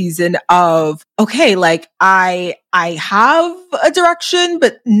in the season of, okay, like I have a direction,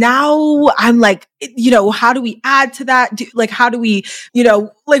 but now I'm like, how do we add to that? How do we,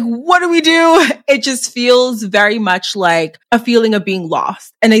 what do we do? It just feels very much like a feeling of being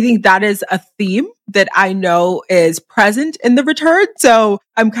lost. And I think that is a theme that I know is present in the return. So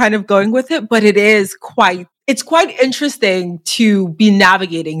I'm kind of going with it, but it's quite interesting to be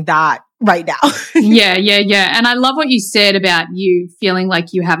navigating that right now. Yeah. And I love what you said about you feeling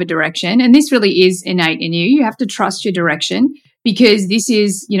like you have a direction. And this really is innate in you. You have to trust your direction because this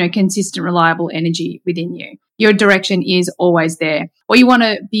is, consistent, reliable energy within you. Your direction is always there. What you want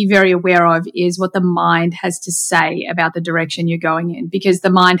to be very aware of is what the mind has to say about the direction you're going in, because the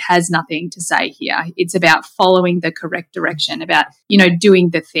mind has nothing to say here. It's about following the correct direction, about,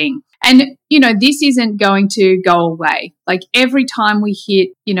 doing the thing. And, this isn't going to go away. Like every time we hit,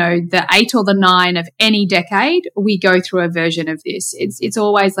 the 8 or the 9 of any decade, we go through a version of this. It's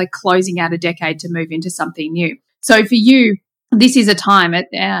always like closing out a decade to move into something new. So for you, this is a time,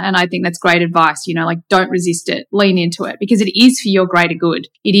 and I think that's great advice, don't resist it, lean into it, because it is for your greater good.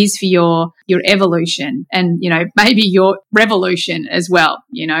 It is for your evolution and, maybe your revolution as well.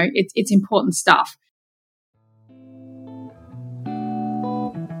 It's important stuff.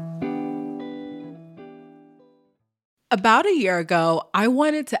 About a year ago, I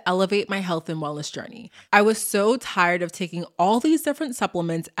wanted to elevate my health and wellness journey. I was so tired of taking all these different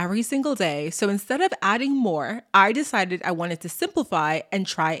supplements every single day. So instead of adding more, I decided I wanted to simplify and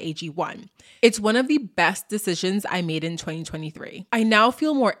try AG1. It's one of the best decisions I made in 2023. I now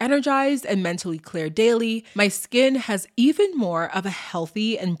feel more energized and mentally clear daily. My skin has even more of a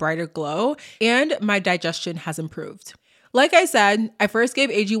healthy and brighter glow, and my digestion has improved. Like I said, I first gave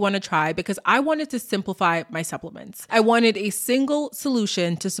AG1 a try because I wanted to simplify my supplements. I wanted a single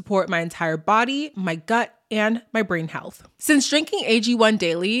solution to support my entire body, my gut, and my brain health. Since drinking AG1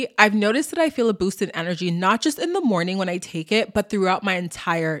 daily, I've noticed that I feel a boost in energy, not just in the morning when I take it, but throughout my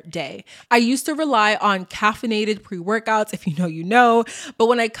entire day. I used to rely on caffeinated pre-workouts, if you know, but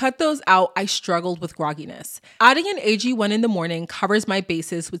when I cut those out, I struggled with grogginess. Adding an AG1 in the morning covers my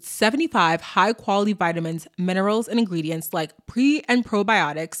bases with 75 high-quality vitamins, minerals, and ingredients like pre- and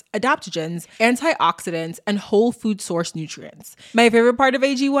probiotics, adaptogens, antioxidants, and whole food source nutrients. My favorite part of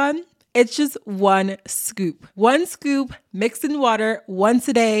AG1? It's just one scoop. One scoop mixed in water once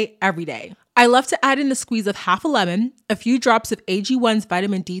a day, every day. I love to add in a squeeze of half a lemon, a few drops of AG1's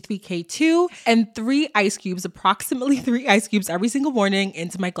vitamin D3K2, and 3 ice cubes, approximately 3 ice cubes every single morning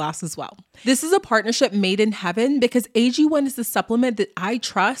into my glass as well. This is a partnership made in heaven because AG1 is the supplement that I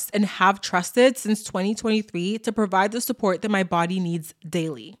trust and have trusted since 2023 to provide the support that my body needs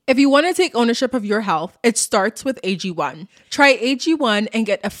daily. If you want to take ownership of your health, it starts with AG1. Try AG1 and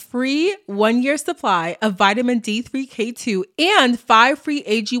get a free 1-year supply of vitamin D3K2 and 5 free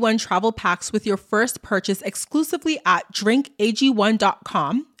AG1 travel packs with your first purchase exclusively at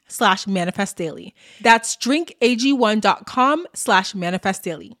drinkag1.com/manifestdaily. That's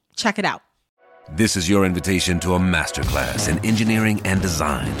drinkag1.com/manifestdaily. Check it out. This is your invitation to a masterclass in engineering and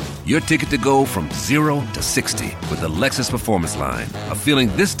design. Your ticket to go from 0 to 60 with the Lexus Performance Line. A feeling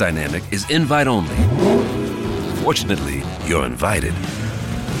this dynamic is invite only. Fortunately, you're invited.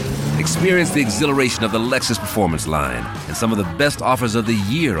 Experience the exhilaration of the Lexus Performance Line and some of the best offers of the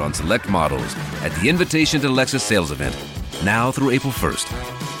year on select models at the Invitation to Lexus sales event, now through April 1st.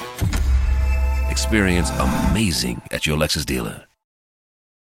 Experience amazing at your Lexus dealer.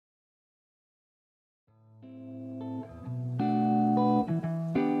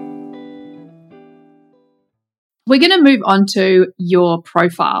 We're going to move on to your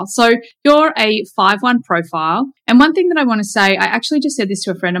profile. So you're a 5-1 profile. And one thing that I want to say, I actually just said this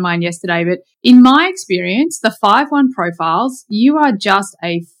to a friend of mine yesterday, but in my experience, the 5-1 profiles, you are just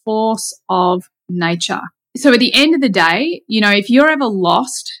a force of nature. So at the end of the day, if you're ever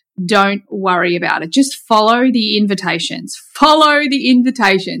lost, don't worry about it. Just follow the invitations. Follow the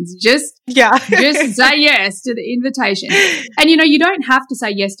invitations. Just say yes to the invitation. And, you don't have to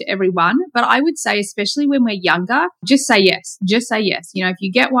say yes to everyone, but I would say, especially when we're younger, just say yes. Just say yes. If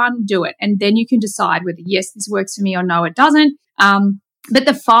you get one, do it. And then you can decide whether, yes, this works for me or no, it doesn't. But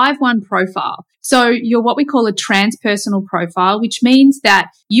the 5-1 profile. So you're what we call a transpersonal profile, which means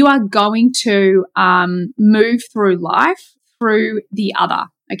that you are going to move through life through the other.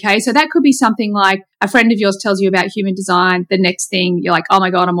 Okay, so that could be something like a friend of yours tells you about human design. The next thing you're like, oh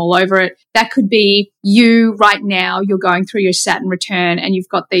my God, I'm all over it. That could be you right now, you're going through your Saturn return and you've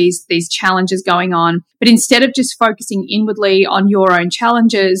got these challenges going on. But instead of just focusing inwardly on your own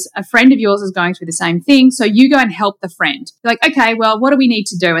challenges, a friend of yours is going through the same thing. So you go and help the friend. You're like, okay, well, what do we need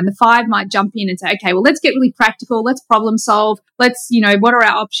to do? And the 5 might jump in and say, okay, well, let's get really practical. Let's problem solve. Let's, what are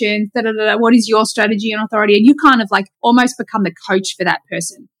our options? What is your strategy and authority? And you kind of like almost become the coach for that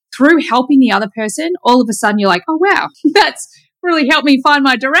person. Through helping the other person, all of a sudden you're like, oh, wow, that's really helped me find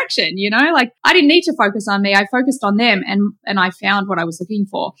my direction. Like I didn't need to focus on me. I focused on them and I found what I was looking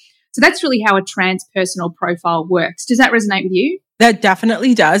for. So that's really how a transpersonal profile works. Does that resonate with you? That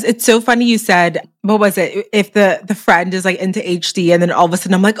definitely does. It's so funny you said, what was it? If the friend is like into HD and then all of a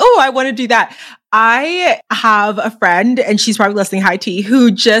sudden I'm like, oh, I want to do that. I have a friend and she's probably listening, hi T,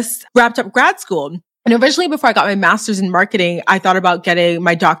 who just wrapped up grad school. And originally, before I got my master's in marketing, I thought about getting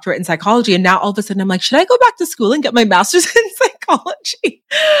my doctorate in psychology. And now all of a sudden I'm like, should I go back to school and get my master's in psychology?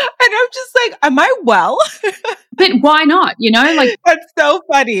 And I'm just like, am I well? But why not? Like that's so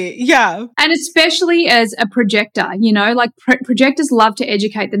funny. Yeah. And especially as a projector, like projectors love to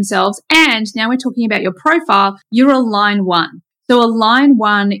educate themselves. And now we're talking about your profile. You're a line 1. So a line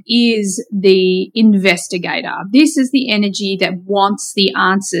 1 is the investigator. This is the energy that wants the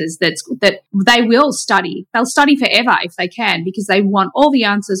answers that they will study. They'll study forever if they can because they want all the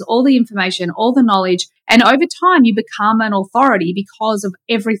answers, all the information, all the knowledge. And over time, you become an authority because of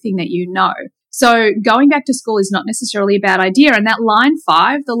everything that you know. So going back to school is not necessarily a bad idea. And that line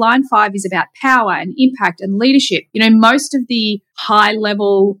 5, the line 5 is about power and impact and leadership. Most of the high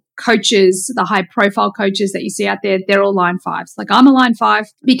level coaches, the high profile coaches that you see out there, they're all line 5s. Like I'm a line 5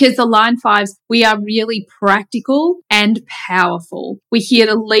 because the line 5s, we are really practical and powerful. We're here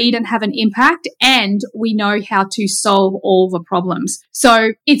to lead and have an impact and we know how to solve all the problems.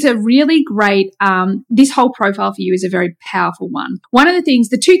 So it's a really great, this whole profile for you is a very powerful one.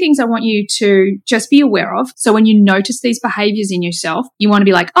 The 2 things I want you to just be aware of. So when you notice these behaviors in yourself, you want to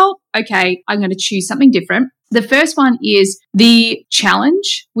be like, oh, okay, I'm going to choose something different. The first one is the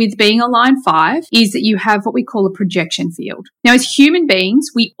challenge with being a line 5 is that you have what we call a projection field. Now, as human beings,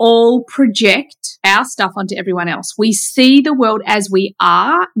 we all project our stuff onto everyone else. We see the world as we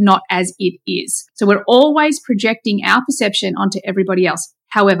are, not as it is. So we're always projecting our perception onto everybody else.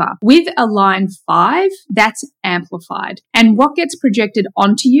 However, with a line 5, that's amplified. And what gets projected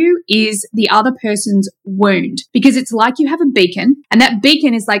onto you is the other person's wound because it's like you have a beacon and that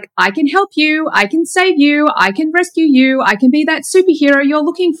beacon is like, I can help you. I can save you. I can rescue you. I can be that superhero you're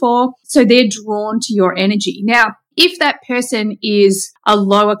looking for. So they're drawn to your energy. Now, if that person is a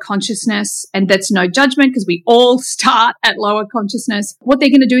lower consciousness, and that's no judgment because we all start at lower consciousness, what they're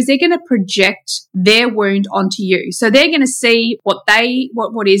going to do is they're going to project their wound onto you. So they're going to see what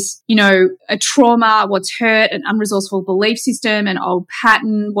is, a trauma, what's hurt, an unresourceful belief system, an old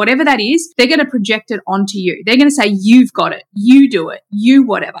pattern, whatever that is, they're going to project it onto you. They're going to say, you've got it, you do it, you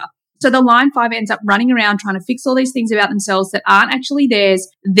whatever. So the line 5 ends up running around trying to fix all these things about themselves that aren't actually theirs.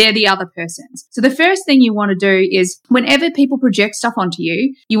 They're the other person's. So the first thing you want to do is whenever people project stuff onto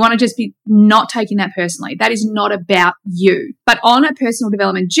you, you want to just be not taking that personally. That is not about you. But on a personal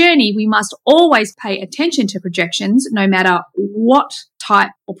development journey, we must always pay attention to projections, no matter what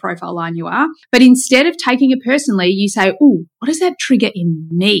type or profile line you are. But instead of taking it personally, you say, oh, what does that trigger in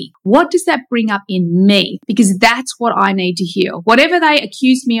me? What does that bring up in me? Because that's what I need to heal. Whatever they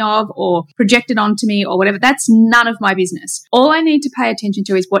accused me of or projected onto me or whatever, that's none of my business. All I need to pay attention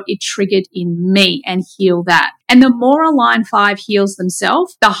to is what it triggered in me and heal that. And the more a line 5 heals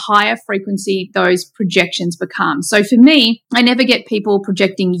themselves, the higher frequency those projections become. So for me, I never get people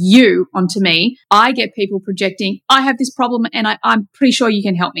projecting you onto me. I get people projecting, I have this problem and I'm pretty sure you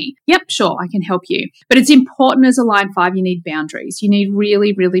can help me. Yep, sure, I can help you. But it's important as a line 5, you need boundaries. You need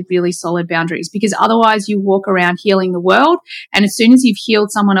really, really, really solid boundaries because otherwise you walk around healing the world. And as soon as you've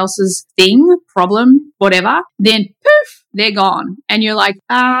healed someone else's thing, problem, whatever, then poof, they're gone. And you're like,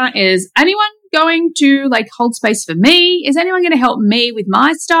 is anyone going to hold space for me? Is anyone going to help me with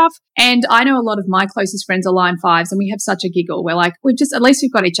my stuff? And I know a lot of my closest friends are line 5s, and we have such a giggle. We're like, at least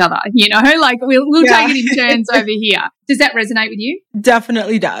we've got each other, like we'll take it in turns over here. Does that resonate with you?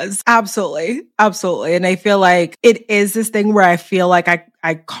 Definitely does. Absolutely. Absolutely. And I feel like it is this thing where I feel like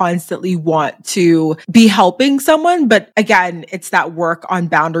I constantly want to be helping someone. But again, it's that work on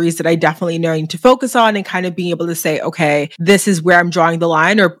boundaries that I definitely need to focus on and kind of being able to say, okay, this is where I'm drawing the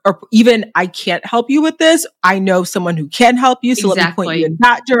line, or even I can't help you with this. I know someone who can help you. So let me point you in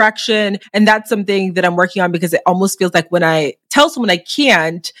that direction. And that's something that I'm working on, because it almost feels like when I tell someone I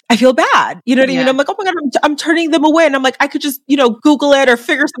can't, I feel bad. You know what I mean? I'm like, oh my God, I'm turning them away. And I'm like, I could just, Google it or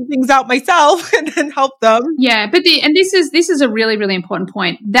figure some things out myself and then help them. Yeah. But this is a really, really important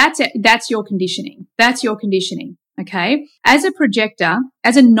point. That's your conditioning. That's your conditioning. Okay. As a projector,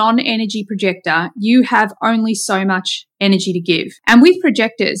 as a non-energy projector, you have only so much energy to give. And with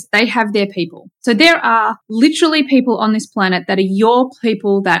projectors, they have their people. So there are literally people on this planet that are your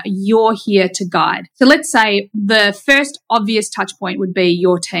people that you're here to guide. So let's say the first obvious touch point would be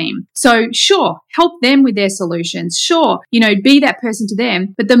your team. So sure, help them with their solutions. Sure, be that person to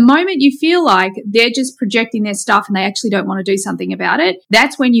them. But the moment you feel like they're just projecting their stuff and they actually don't want to do something about it,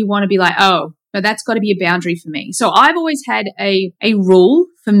 that's when you want to be like, oh, no, that's got to be a boundary for me. So I've always had a rule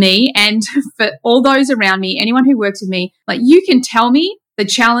for me and for all those around me, anyone who works with me, like, you can tell me the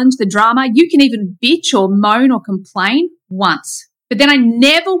challenge, the drama, you can even bitch or moan or complain once. But then I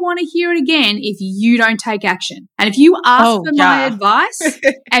never want to hear it again if you don't take action. And if you ask for my advice,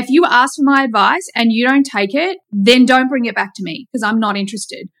 and you don't take it, then don't bring it back to me, because I'm not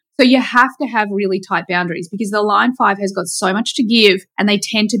interested. So you have to have really tight boundaries, because the line 5 has got so much to give, and they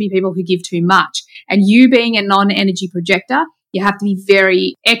tend to be people who give too much. And you being a non-energy projector, you have to be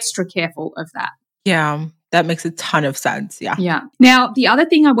very extra careful of that. Yeah, that makes a ton of sense. Yeah. Yeah. Now, the other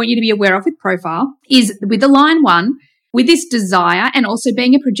thing I want you to be aware of with profile is with the line 1, with this desire, and also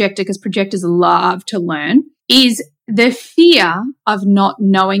being a projector, because projectors love to learn, is the fear of not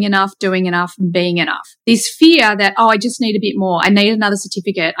knowing enough, doing enough, being enough. This fear that, I just need a bit more. I need another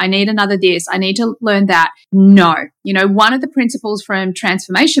certificate. I need another this. I need to learn that. No. One of the principles from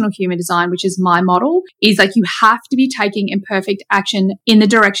transformational human design, which is my model, is like you have to be taking imperfect action in the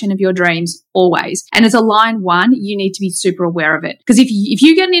direction of your dreams always. And as a line 1, you need to be super aware of it. Because if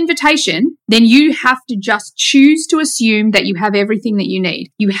you get an invitation, then you have to just choose to assume that you have everything that you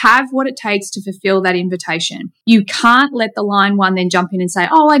need. You have what it takes to fulfill that invitation. You can't let the line 1 then jump in and say,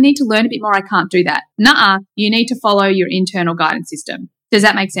 I need to learn a bit more. I can't do that. Nuh-uh. You need to follow your internal guidance system. Does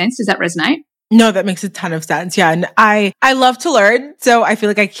that make sense? Does that resonate? No, that makes a ton of sense. Yeah. And I love to learn. So I feel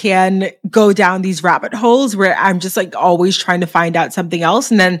like I can go down these rabbit holes where I'm just like always trying to find out something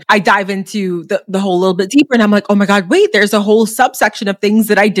else. And then I dive into the whole little bit deeper, and I'm like, oh my God, wait, there's a whole subsection of things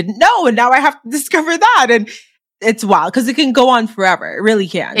that I didn't know. And now I have to discover that. And it's wild, because it can go on forever. It really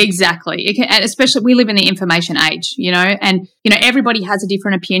can. Exactly. It can, and especially we live in the information age, and, everybody has a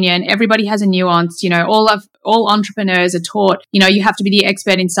different opinion. Everybody has a nuance. All entrepreneurs are taught, you have to be the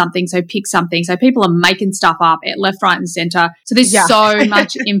expert in something. So pick something. So people are making stuff up at left, right, and center. So there's so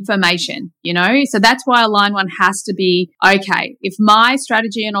much information, So that's why a line 1 has to be, okay, if my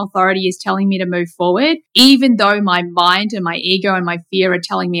strategy and authority is telling me to move forward, even though my mind and my ego and my fear are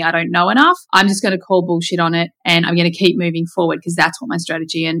telling me I don't know enough, I'm just going to call bullshit on it. And I'm going to keep moving forward, because that's what my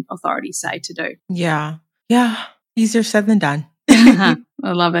strategy and authority say to do. Yeah. Yeah. Easier said than done. I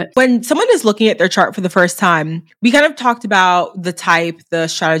love it. When someone is looking at their chart for the first time, we kind of talked about the type, the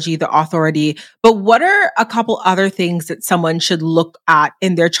strategy, the authority, but what are a couple other things that someone should look at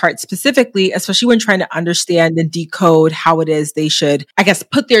in their chart specifically, especially when trying to understand and decode how it is they should,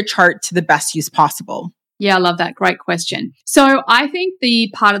 put their chart to the best use possible? Yeah, I love that. Great question. So I think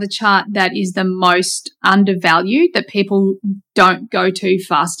the part of the chart that is the most undervalued, that people don't go to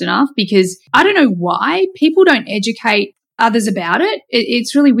fast enough, because I don't know why people don't educate others about it.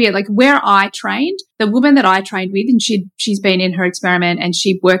 It's really weird. Like where I trained, the woman that I trained with, and she's been in her experiment, and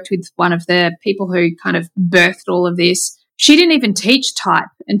she worked with one of the people who kind of birthed all of this. She didn't even teach type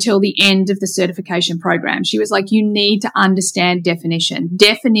until the end of the certification program. She was like, you need to understand definition.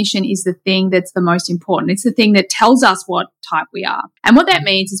 Definition is the thing that's the most important. It's the thing that tells us what type we are. And what that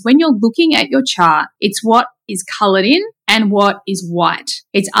means is when you're looking at your chart, it's what is colored in and what is white.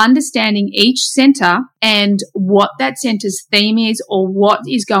 It's understanding each center and what that center's theme is, or what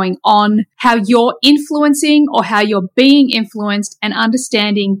is going on, how you're influencing or how you're being influenced, and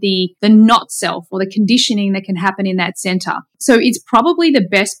understanding the not self or the conditioning that can happen in that center. So it's probably the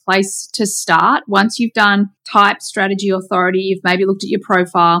best place to start once you've done type, strategy, authority, you've maybe looked at your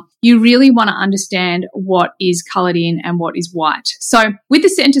profile, you really want to understand what is colored in and what is white. So with the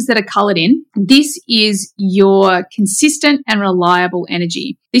centers that are colored in, this is your consistent and reliable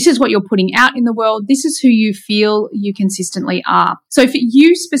energy. This is what you're putting out in the world. This is who you feel you consistently are. So for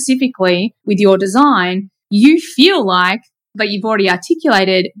you specifically with your design, you feel like you've already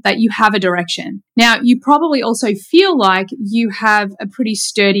articulated that you have a direction. Now, you probably also feel like you have a pretty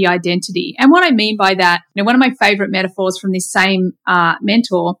sturdy identity. And what I mean by that, one of my favorite metaphors from this same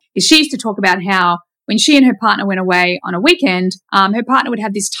mentor is she used to talk about how when she and her partner went away on a weekend, her partner would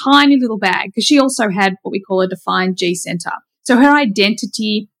have this tiny little bag because she also had what we call a defined G center. So her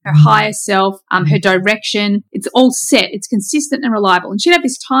identity, her higher self, her direction, it's all set. It's consistent and reliable. And she'd have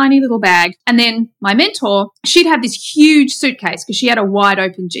this tiny little bag. And then my mentor, she'd have this huge suitcase because she had a wide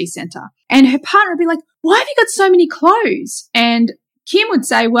open G center. And her partner would be like, why have you got so many clothes? And Kim would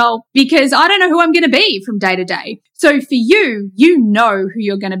say, well, because I don't know who I'm going to be from day to day. So for you, you know who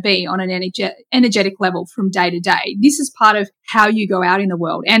you're going to be on an energetic level from day to day. This is part of how you go out in the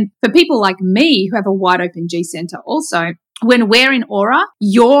world. And for people like me who have a wide open G center also, when we're in aura,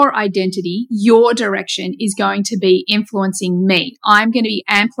 your identity, your direction is going to be influencing me. I'm going to be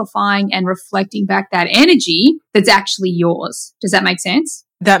amplifying and reflecting back that energy that's actually yours. Does that make sense?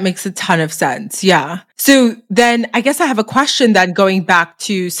 That makes a ton of sense. Yeah. So then I guess I have a question then going back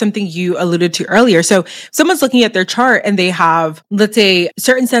to something you alluded to earlier. So someone's looking at their chart and they have, let's say,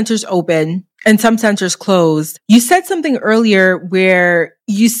 certain centers open and some centers closed. You said something earlier where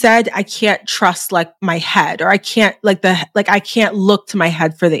you said, I can't trust my head, or I can't I can't look to my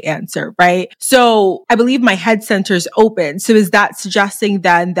head for the answer, right? So I believe my head center is open. So is that suggesting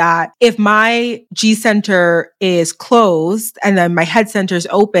then that if my G center is closed and then my head center is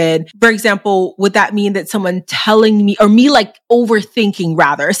open, for example, would that mean that someone telling me, or me overthinking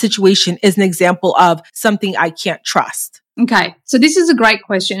rather a situation is an example of something I can't trust? Okay, so this is a great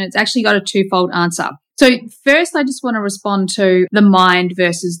question. It's actually got a twofold answer. So first, I just want to respond to the mind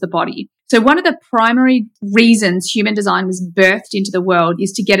versus the body. So one of the primary reasons human design was birthed into the world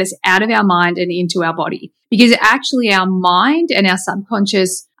is to get us out of our mind and into our body. Because actually our mind and our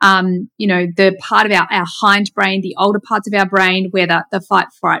subconscious, the part of our hindbrain, the older parts of our brain where the fight,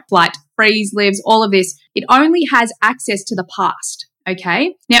 flight, freeze lives, all of this, it only has access to the past.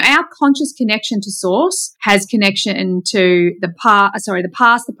 Okay. Now our conscious connection to source has connection to the past,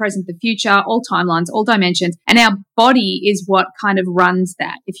 the present, the future, all timelines, all dimensions. And our body is what kind of runs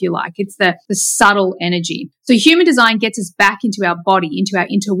that, if you like. It's the subtle energy. So human design gets us back into our body, into our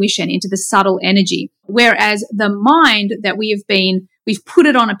intuition, into the subtle energy. Whereas the mind that we've put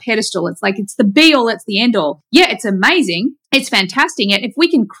it on a pedestal. It's the be all, it's the end all. Yeah, it's amazing. It's fantastic. And if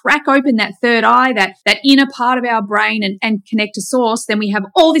we can crack open that third eye, that inner part of our brain and connect to source, then we have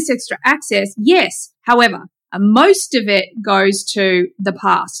all this extra access. Yes. However, most of it goes to the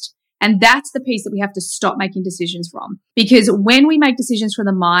past. And that's the piece that we have to stop making decisions from. Because when we make decisions from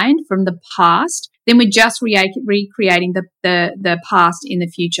the mind, from the past, then we're just recreating the past in the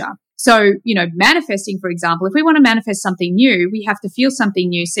future. So, manifesting, for example, if we want to manifest something new, we have to feel something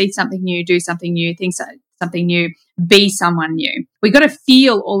new, see something new, do something new, think something new, be someone new. We've got to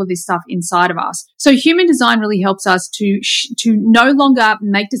feel all of this stuff inside of us. So human design really helps us to no longer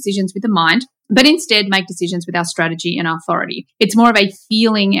make decisions with the mind, but instead make decisions with our strategy and our authority. It's more of a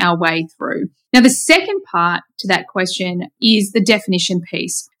feeling our way through. Now, the second part to that question is the definition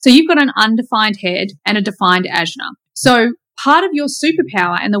piece. So you've got an undefined head and a defined ajna. So part of your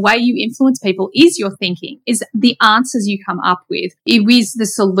superpower and the way you influence people is your thinking, is the answers you come up with. It is the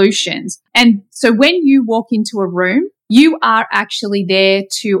solutions. And so when you walk into a room, you are actually there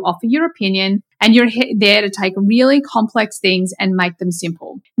to offer your opinion, and you're there to take really complex things and make them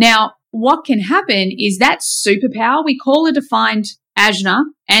simple. Now, what can happen is that superpower, we call a defined ajna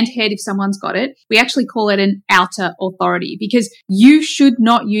and head if someone's got it. We actually call it an outer authority because you should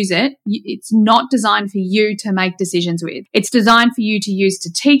not use it. It's not designed for you to make decisions with. It's designed for you to use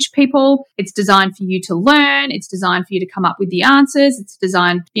to teach people. It's designed for you to learn. It's designed for you to come up with the answers. It's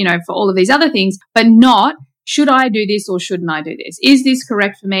designed, for all of these other things, but not should I do this or shouldn't I do this? Is this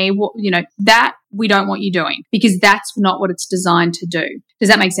correct for me? That we don't want you doing because that's not what it's designed to do. Does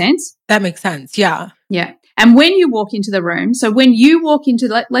that make sense? That makes sense. Yeah. Yeah. And when you walk into the room, so when you walk into,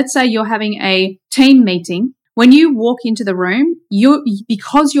 let's say you're having a team meeting, when you walk into the room,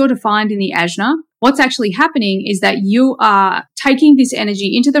 because you're defined in the ajna, what's actually happening is that you are taking this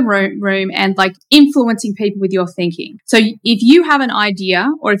energy into the room and like influencing people with your thinking. So if you have an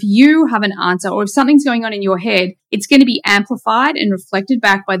idea or if you have an answer or if something's going on in your head, it's going to be amplified and reflected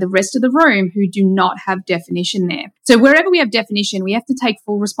back by the rest of the room who do not have definition there. So wherever we have definition, we have to take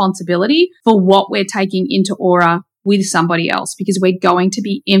full responsibility for what we're taking into aura with somebody else, because we're going to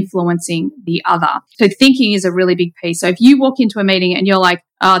be influencing the other. So thinking is a really big piece. So if you walk into a meeting and you're like,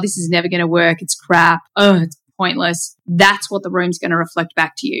 oh, this is never going to work, it's crap, oh, it's pointless, that's what the room's going to reflect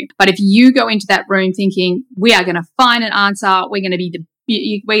back to you. But if you go into that room thinking, we are going to find an answer, we're going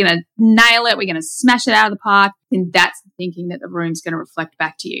to nail it, we're going to smash it out of the park, then that's the thinking that the room's going to reflect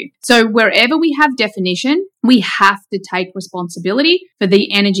back to you. So wherever we have definition, we have to take responsibility for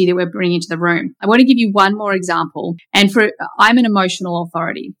the energy that we're bringing into the room. I want to give you one more example. And I'm an emotional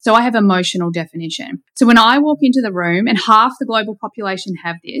authority, so I have emotional definition. So when I walk into the room, and half the global population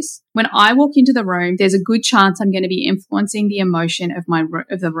have this, when I walk into the room, there's a good chance I'm going to be influencing the emotion of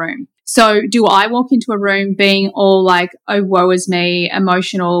the room. So do I walk into a room being all like, oh, woe is me,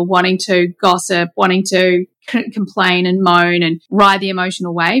 emotional, wanting to gossip, wanting to complain and moan and ride the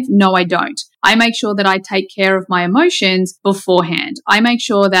emotional wave? No, I don't. I make sure that I take care of my emotions beforehand. I make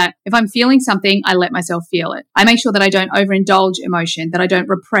sure that if I'm feeling something, I let myself feel it. I make sure that I don't overindulge emotion, that I don't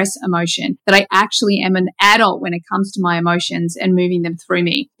repress emotion, that I actually am an adult when it comes to my emotions and moving them through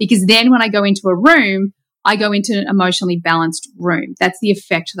me. Because then when I go into a room, I go into an emotionally balanced room. That's the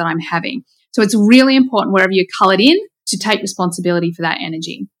effect that I'm having. So it's really important wherever you're colored in to take responsibility for that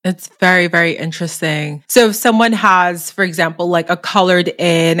energy. It's very, very interesting. So if someone has, for example, like a colored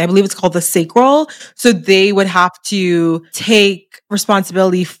in, I believe it's called the sacral, so they would have to take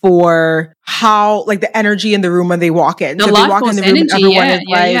responsibility for how, like the energy in the room when they walk in. The so life they walk in the room energy, and everyone is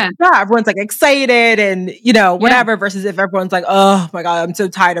everyone's like excited and, whatever, versus if everyone's like, oh my God, I'm so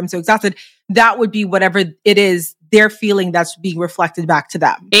tired, I'm so exhausted. That would be whatever it is they're feeling that's being reflected back to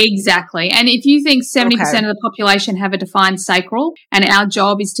them. Exactly. And if you think 70% of the population have a defined sacral and our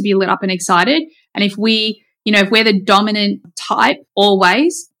job is to be lit up and excited, and if we're the dominant type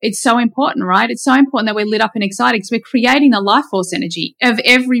always, it's so important, right? It's so important that we're lit up and excited because we're creating the life force energy of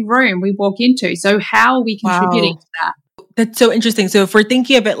every room we walk into. So how are we contributing to that? That's so interesting. So if we're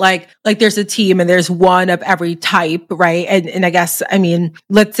thinking of it like there's a team and there's one of every type, right? And I guess,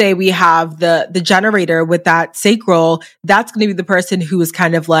 let's say we have the generator with that sacral, that's going to be the person who is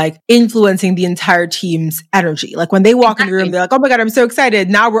kind of like influencing the entire team's energy. Like when they walk in the room, they're like, oh my God, I'm so excited.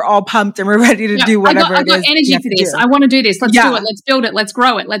 Now we're all pumped and we're ready to do whatever it is. I've got energy for this. I want to do this. Let's do it. Let's build it. Let's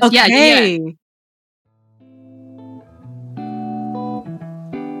grow it. Okay.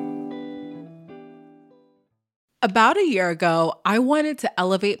 About a year ago, I wanted to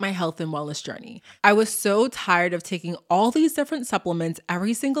elevate my health and wellness journey. I was so tired of taking all these different supplements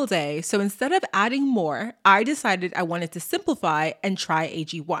every single day, so instead of adding more, I decided I wanted to simplify and try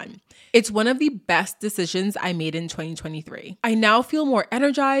AG1. It's one of the best decisions I made in 2023. I now feel more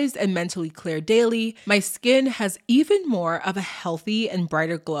energized and mentally clear daily. My skin has even more of a healthy and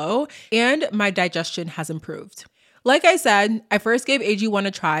brighter glow, and my digestion has improved. Like I said, I first gave AG1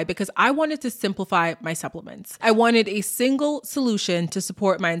 a try because I wanted to simplify my supplements. I wanted a single solution to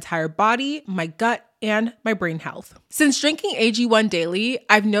support my entire body, my gut, and my brain health. Since drinking AG1 daily,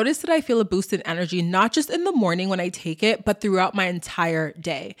 I've noticed that I feel a boost in energy, not just in the morning when I take it, but throughout my entire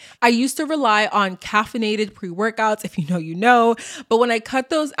day. I used to rely on caffeinated pre-workouts, if you know, but when I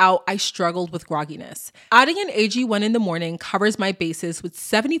cut those out, I struggled with grogginess. Adding an AG1 in the morning covers my bases with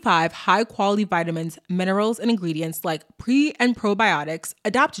 75 high-quality vitamins, minerals, and ingredients like pre- and probiotics,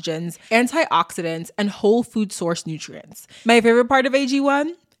 adaptogens, antioxidants, and whole food source nutrients. My favorite part of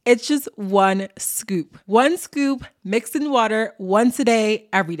AG1? It's just one scoop. One scoop mixed in water once a day,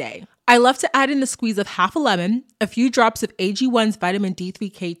 every day. I love to add in a squeeze of half a lemon, a few drops of AG1's vitamin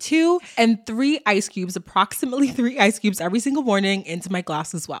D3K2, and 3 ice cubes, approximately 3 ice cubes every single morning into my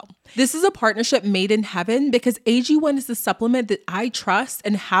glass as well. This is a partnership made in heaven because AG1 is the supplement that I trust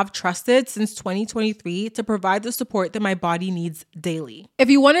and have trusted since 2023 to provide the support that my body needs daily. If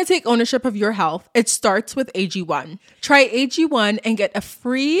you want to take ownership of your health, it starts with AG1. Try AG1 and get a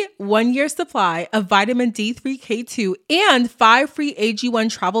free 1-year supply of vitamin D3K2 and 5 free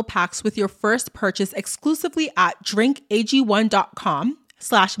AG1 travel packs with your first purchase exclusively at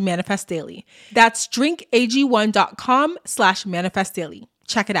drinkag1.com/manifestdaily. That's drinkag1.com/manifestdaily.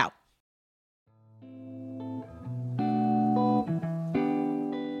 Check it out.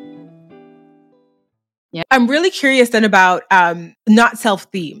 Yeah. I'm really curious then about not self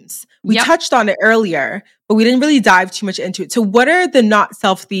themes. We touched on it earlier, but we didn't really dive too much into it. So what are the not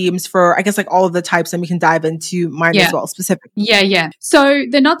self themes for, I guess, like all of the types, and we can dive into mine as well specifically? Yeah. So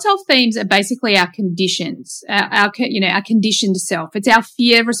the not self themes are basically our conditions, our conditioned self. It's our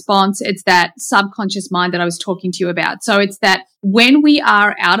fear response. It's that subconscious mind that I was talking to you about. So it's that when we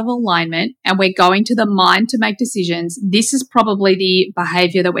are out of alignment and we're going to the mind to make decisions, this is probably the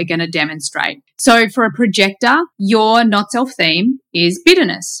behavior that we're going to demonstrate. So for a projector, your not self theme is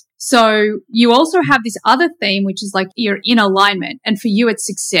bitterness. So you also have this other theme, which is like you're in alignment. And for you, it's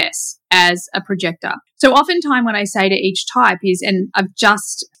success as a projector. So oftentimes when I say to each type is, and I've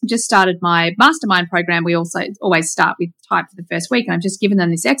just started my mastermind program, we also always start with type for the first week. And I've just given them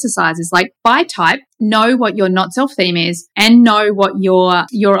this exercise. Is like, by type, know what your not self theme is and know what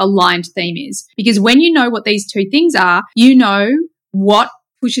your aligned theme is. Because when you know what these two things are, you know what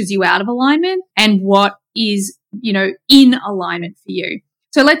pushes you out of alignment and what is, in alignment for you.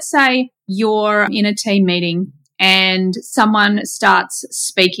 So let's say you're in a team meeting and someone starts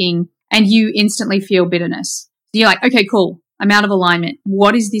speaking and you instantly feel bitterness. You're like, okay, cool. I'm out of alignment.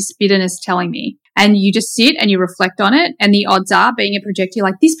 What is this bitterness telling me? And you just sit and you reflect on it. And the odds are, being a projector, you're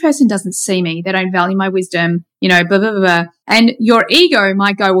like, this person doesn't see me. They don't value my wisdom, blah, blah, blah, blah. And your ego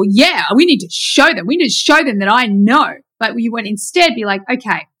might go, well, yeah, we need to show them. We need to show them that I know. But you would instead be like,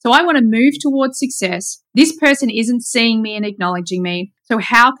 okay, so I want to move towards success. This person isn't seeing me and acknowledging me. So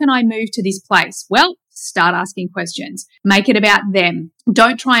how can I move to this place? Well, start asking questions. Make it about them.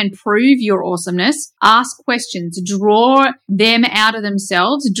 Don't try and prove your awesomeness. Ask questions. Draw them out of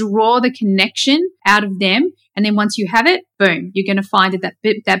themselves. Draw the connection out of them. And then once you have it, boom, you're going to find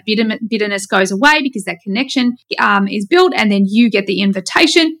that bitterness goes away because that connection is built, and then you get the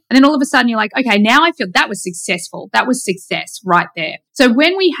invitation. And then all of a sudden you're like, okay, now I feel that was successful. That was success right there. So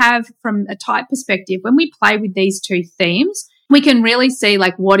when we have, from a type perspective, when we play with these two themes, we can really see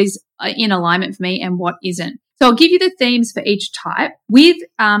like what is in alignment for me and what isn't. So I'll give you the themes for each type. With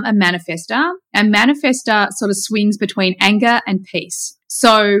a manifestor, sort of swings between anger and peace.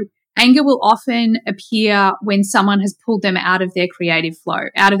 So anger will often appear when someone has pulled them out of their creative flow,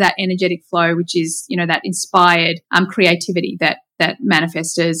 out of that energetic flow, which is, that inspired creativity that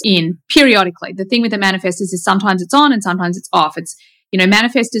manifestors in periodically. The thing with the manifestors is sometimes it's on and sometimes it's off. It's,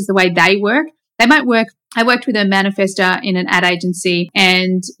 manifestors, the way they work, they might work. I worked with a manifestor in an ad agency,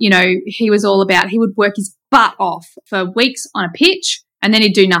 and, he was all about, he would work his butt off for weeks on a pitch, and then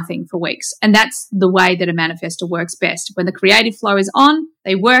he'd do nothing for weeks. And that's the way that a manifestor works best. When the creative flow is on,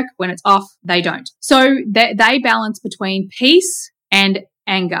 they work. When it's off, they don't. So they balance between peace and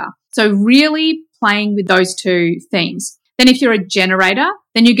anger. So really playing with those two themes. Then if you're a generator,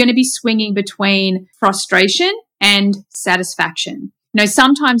 then you're going to be swinging between frustration and satisfaction.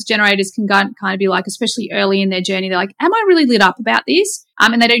 Sometimes generators can kind of be like, especially early in their journey, they're like, am I really lit up about this?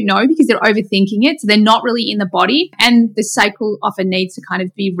 And they don't know because they're overthinking it. So they're not really in the body. And the cycle often needs to kind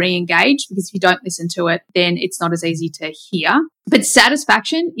of be re-engaged, because if you don't listen to it, then it's not as easy to hear. But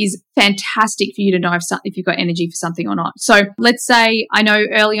satisfaction is fantastic for you to know if you've got energy for something or not. So let's say, I know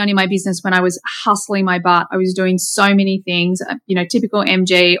early on in my business when I was hustling my butt, I was doing so many things, typical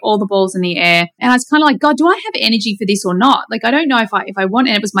MG, all the balls in the air. And I was kind of like, God, do I have energy for this or not? Like, I don't know if I want,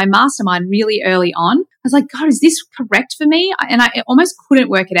 and it was my mastermind really early on. I was like, God, is this correct for me? And I almost couldn't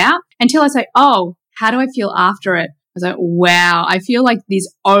work it out until I say, oh, how do I feel after it? I was like, wow, I feel like this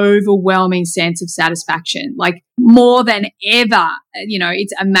overwhelming sense of satisfaction, like more than ever,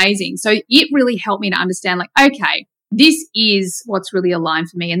 it's amazing. So it really helped me to understand, like, okay, this is what's really aligned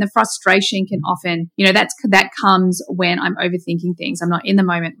for me. And the frustration can often, that comes when I'm overthinking things. I'm not in the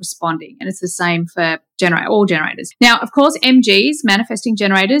moment responding. And it's the same for all generators. Now, of course, MGs, manifesting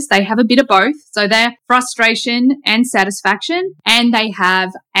generators, they have a bit of both. So they're frustration and satisfaction, and they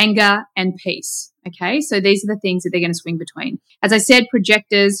have anger and peace. Okay, so these are the things that they're going to swing between. As I said,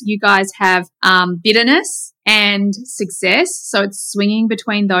 projectors, you guys have bitterness and success. So it's swinging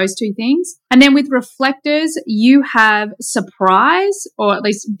between those two things. And then with reflectors, you have surprise, or at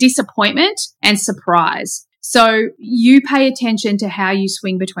least disappointment and surprise. So you pay attention to how you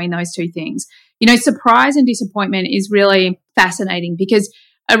swing between those two things. Surprise and disappointment is really fascinating, because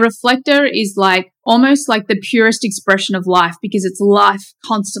a reflector is like almost like the purest expression of life, because it's life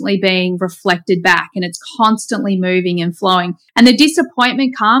constantly being reflected back and it's constantly moving and flowing. And the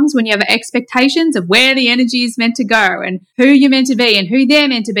disappointment comes when you have expectations of where the energy is meant to go and who you're meant to be and who they're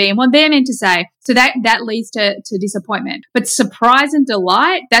meant to be and what they're meant to say. So that leads to disappointment. But surprise and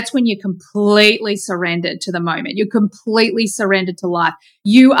delight, that's when you're completely surrendered to the moment. You're completely surrendered to life.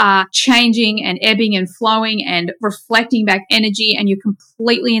 You are changing and ebbing and flowing and reflecting back energy, and you're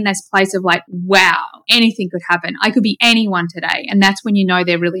completely in this place of like, wow, wow, anything could happen. I could be anyone today. And that's when you know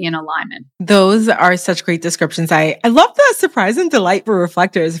they're really in alignment. Those are such great descriptions. I love the surprise and delight for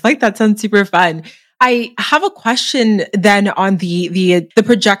reflectors. I feel like that sounds super fun. I have a question then on the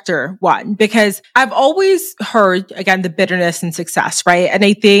projector one, because I've always heard, again, the bitterness and success, right? And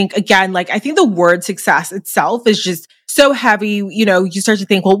I think, again, I think the word success itself is just so heavy. You start to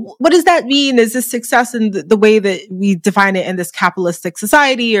think, well, what does that mean? Is this success in the way that we define it in this capitalistic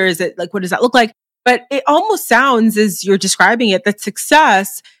society? Or is it what does that look like? But it almost sounds, as you're describing it, that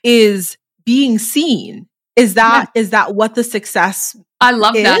success is being seen. Is that what the success I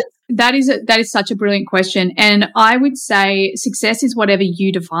love is? that. That is such a brilliant question. And I would say success is whatever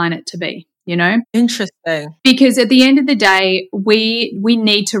you define it to be, Interesting. Because at the end of the day, we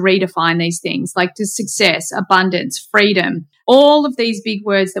need to redefine these things like the success, abundance, freedom, all of these big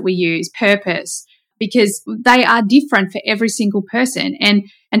words that we use, purpose, because they are different for every single person. And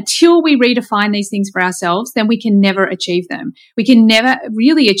until we redefine these things for ourselves, then we can never achieve them. We can never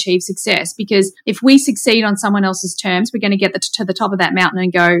really achieve success, because if we succeed on someone else's terms, we're going to get to the top of that mountain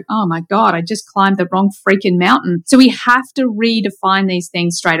and go, oh my God, I just climbed the wrong freaking mountain. So we have to redefine these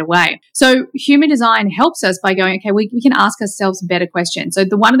things straight away. So human design helps us by going, okay, we can ask ourselves better questions. So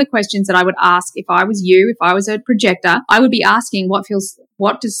one of the questions that I would ask if I was you, if I was a projector, I would be asking,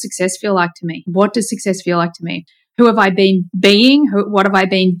 what does success feel like to me? What does success feel like to me? Who have I been being? What have I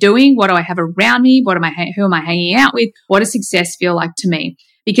been doing? What do I have around me? Who am I hanging out with? What does success feel like to me?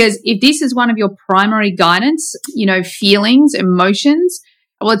 Because if this is one of your primary guidance, feelings, emotions,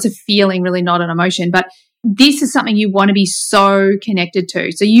 well, it's a feeling, really not an emotion, but this is something you want to be so connected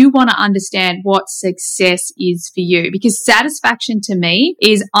to. So you want to understand what success is for you, because satisfaction to me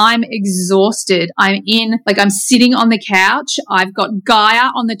is I'm exhausted. I'm sitting on the couch. I've got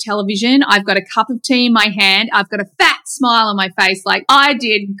Gaia on the television. I've got a cup of tea in my hand. I've got a fat smile on my face. I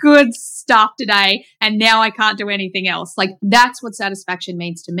did good stuff today and now I can't do anything else. That's what satisfaction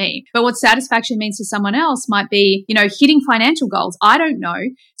means to me. But what satisfaction means to someone else might be, hitting financial goals. I don't know.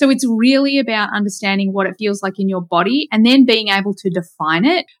 So it's really about understanding what it feels like in your body and then being able to define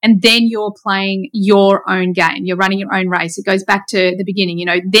it. And then you're playing your own game. You're running your own race. It goes back to the beginning,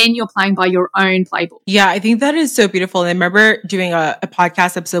 then you're playing by your own playbook. Yeah, I think that is so beautiful. And I remember doing a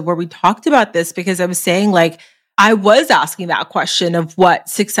podcast episode where we talked about this, because I was saying I was asking that question of what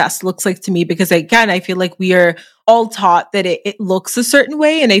success looks like to me, because again, I feel like we are all taught that it looks a certain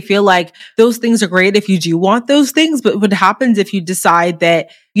way. And I feel like those things are great if you do want those things. But what happens if you decide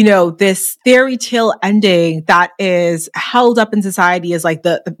that, this fairy tale ending that is held up in society is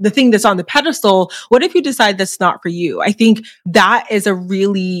the thing that's on the pedestal? What if you decide that's not for you? I think that is a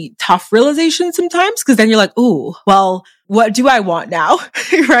really tough realization sometimes, because then you're like, ooh, well, what do I want now?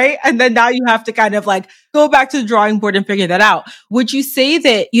 Right? And then now you have to kind of go back to the drawing board and figure that out. Would you say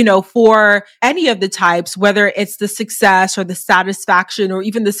that, for any of the types, whether it's the success or the satisfaction or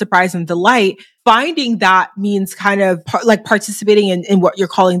even the surprise and delight, finding that means kind of participating in what you're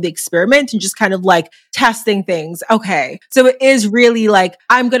calling the experiment and just kind of testing things? Okay. So it is really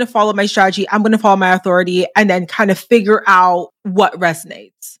I'm going to follow my strategy. I'm going to follow my authority and then kind of figure out what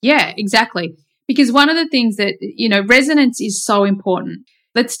resonates. Yeah, exactly. Because one of the things that, resonance is so important.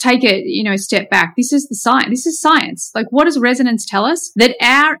 Let's take it, a step back. This is the science. This is science. What does resonance tell us? That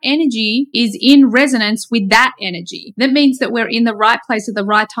our energy is in resonance with that energy. That means that we're in the right place at the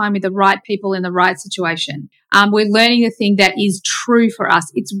right time with the right people in the right situation. We're learning the thing that is true for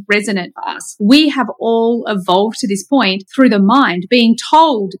us. It's resonant for us. We have all evolved to this point through the mind, being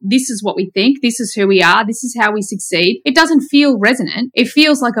told this is what we think, this is who we are, this is how we succeed. It doesn't feel resonant. It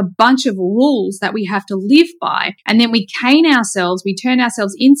feels like a bunch of rules that we have to live by. And then we cane ourselves, we turn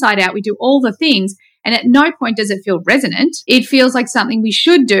ourselves inside out, we do all the things. And at no point does it feel resonant. It feels like something we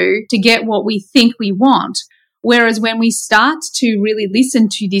should do to get what we think we want. Whereas when we start to really listen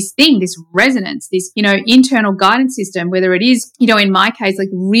to this thing, this resonance, this, internal guidance system, whether it is, in my case,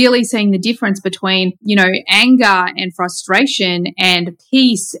 really seeing the difference between, anger and frustration and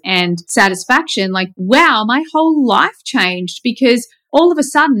peace and satisfaction, wow, my whole life changed, because all of a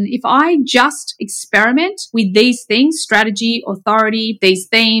sudden, if I just experiment with these things, strategy, authority, these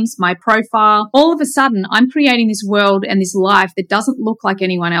themes, my profile, all of a sudden I'm creating this world and this life that doesn't look like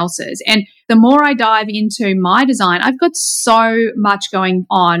anyone else's. And the more I dive into my design, I've got so much going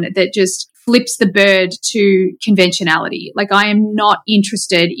on that just flips the bird to conventionality. Like, I am not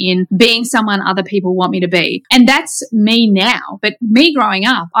interested in being someone other people want me to be. And that's me now. But me growing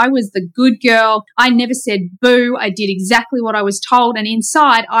up, I was the good girl. I never said boo. I did exactly what I was told. And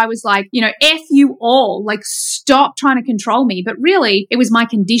inside, I was like, F you all, like, stop trying to control me. But really, it was my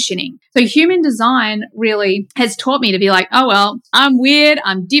conditioning. So human design really has taught me to be like, oh, well, I'm weird.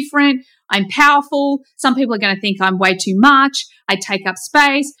 I'm different. I'm powerful. Some people are going to think I'm way too much. I take up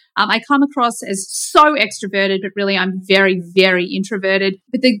space. I come across as so extroverted, but really I'm very, very introverted.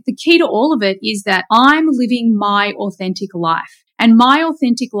 But the key to all of it is that I'm living my authentic life. And my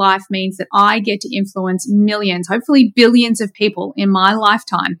authentic life means that I get to influence millions, hopefully billions of people in my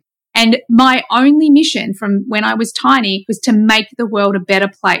lifetime. And my only mission from when I was tiny was to make the world a better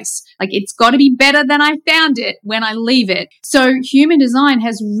place. Like, it's got to be better than I found it when I leave it. So human design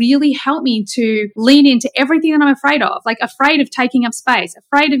has really helped me to lean into everything that I'm afraid of, like afraid of taking up space,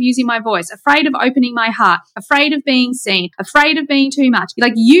 afraid of using my voice, afraid of opening my heart, afraid of being seen, afraid of being too much.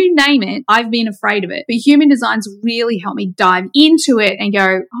 Like, you name it, I've been afraid of it. But human design's really helped me dive into it and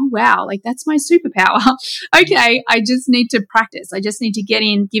go, oh, wow, like, that's my superpower. Okay, I just need to practice. I just need to get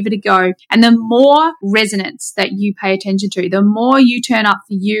in, give it a go. And the more resonance that you pay attention to, the more you turn up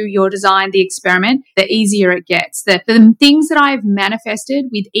for you, your design, the experiment, the easier it gets. The things that I've manifested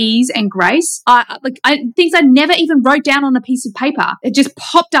with ease and grace are things I never even wrote down on a piece of paper. It just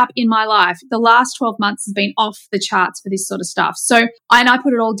popped up in my life. The last 12 months has been off the charts for this sort of stuff. So, and I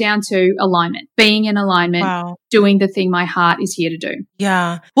put it all down to alignment, being in alignment. Wow. Doing the thing my heart is here to do.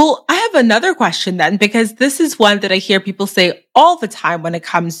 Yeah. Well, I have another question then, because this is one that I hear people say all the time when it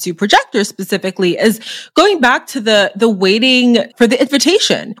comes to projectors specifically, is going back to the waiting for the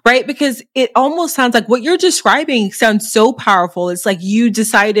invitation, right? Because it almost sounds like what you're describing sounds so powerful. It's like you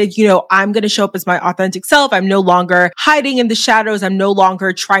decided, I'm going to show up as my authentic self. I'm no longer hiding in the shadows. I'm no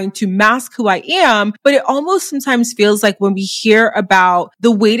longer trying to mask who I am. But it almost sometimes feels like when we hear about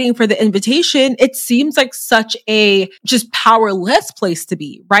the waiting for the invitation, it seems like such a just powerless place to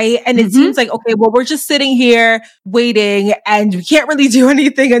be, right? And it seems like, okay, well, we're just sitting here waiting and we can't really do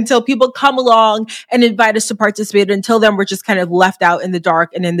anything until people come along and invite us to participate. Until then, we're just kind of left out in the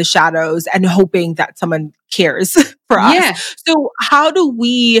dark and in the shadows and hoping that someone cares for us. Yeah. So how do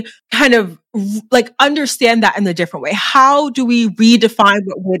we kind of understand that in a different way? How do we redefine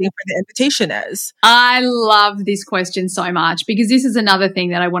what waiting for the invitation is? I love this question so much, because this is another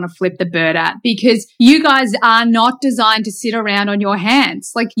thing that I want to flip the bird at, because you guys are not designed to sit around on your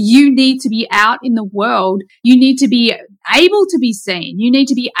hands. Like, you need to be out in the world. You need to be able to be seen. You need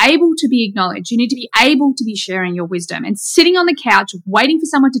to be able to be acknowledged. You need to be able to be sharing your wisdom, and sitting on the couch waiting for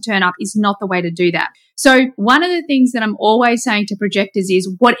someone to turn up is not the way to do that. So one of the things that I'm always saying to projectors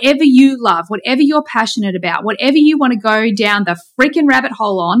is, whatever you love, whatever you're passionate about, whatever you want to go down the freaking rabbit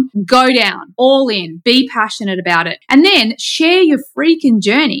hole on, go down, all in, be passionate about it. And then share your freaking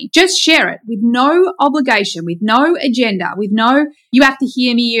journey. Just share it with no obligation, with no agenda, with no, you have to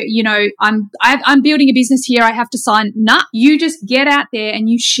hear me, I'm building a business here, I have to sign. Nah, you just get out there and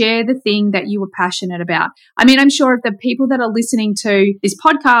you share the thing that you were passionate about. I mean, I'm sure if the people that are listening to this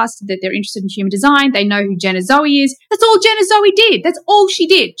podcast, that they're interested in human design, they know who Jenna Zoe is. That's all Jenna Zoe did. That's all she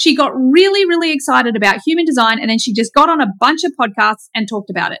did. She got really, really excited about human design, and then she just got on a bunch of podcasts and talked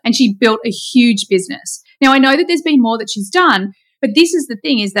about it. And she built a huge business. Now, I know that there's been more that she's done, but this is the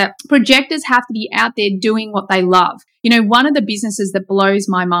thing, is that projectors have to be out there doing what they love. One of the businesses that blows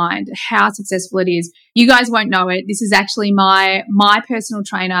my mind, how successful it is, you guys won't know it. This is actually my personal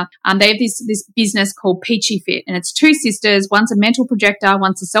trainer. They have this business called Peachy Fit, and it's two sisters. One's a mental projector,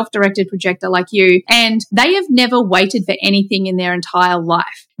 one's a self-directed projector like you. And they have never waited for anything in their entire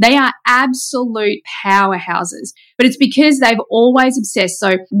life. They are absolute powerhouses, but it's because they've always obsessed.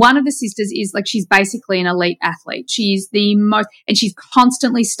 So one of the sisters is she's basically an elite athlete. She's the most, and she's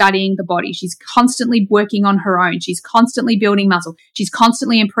constantly studying the body. She's constantly working on her own. She's constantly building muscle. She's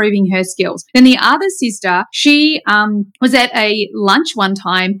constantly improving her skills. Then the other sister, she was at a lunch one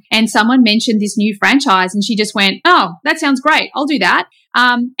time and someone mentioned this new franchise and she just went, oh, that sounds great. I'll do that.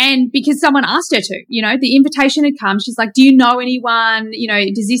 And because someone asked her to, the invitation had come. She's like, do you know anyone?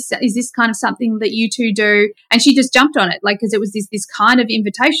 Is this kind of something that you two do? And she just jumped on it, because it was this kind of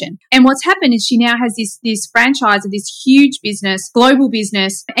invitation. And what's happened is she now has this franchise of this huge business, global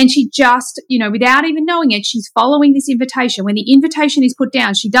business. And she just, without even knowing it, she's following this invitation. When the invitation is put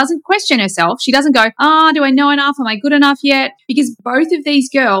down, she doesn't question herself. She doesn't go, do I know enough? Am I good enough yet? Because both of these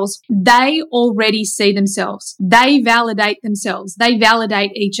girls, they already see themselves. They validate themselves. They validate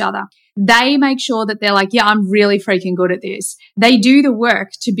validate each other. They make sure that they're like, yeah, I'm really freaking good at this. They do the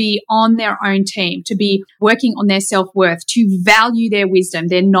work to be on their own team, to be working on their self-worth, to value their wisdom,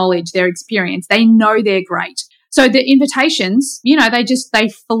 their knowledge, their experience. They know they're great. So the invitations, they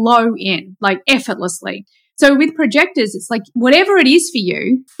flow in like effortlessly. So with projectors, it's like whatever it is for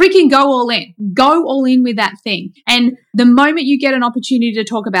you, freaking go all in. Go all in with that thing. And the moment you get an opportunity to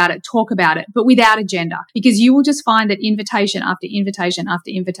talk about it, but without agenda, because you will just find that invitation after invitation after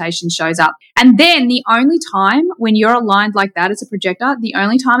invitation shows up. And then the only time when you're aligned like that as a projector, the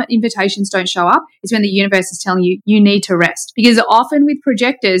only time invitations don't show up is when the universe is telling you you need to rest. Because often with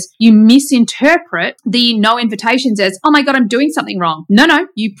projectors, you misinterpret the no invitations as, oh my God, I'm doing something wrong. No,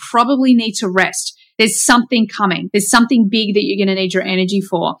 you probably need to rest. There's something coming. There's something big that you're going to need your energy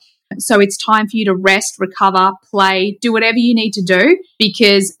for. So it's time for you to rest, recover, play, do whatever you need to do,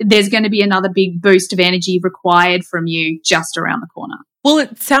 because there's going to be another big boost of energy required from you just around the corner. Well,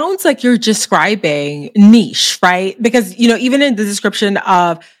 it sounds like you're describing niche, right? Because, even in the description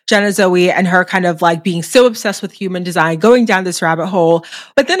of Jenna Zoe and her kind of like being so obsessed with human design, going down this rabbit hole.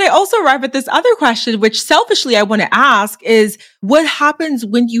 But then I also arrive at this other question, which selfishly I want to ask is, what happens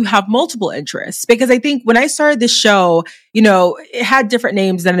when you have multiple interests? Because I think when I started this show, it had different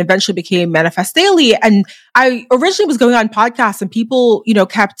names and eventually became Manifest Daily. And I originally was going on podcasts and people,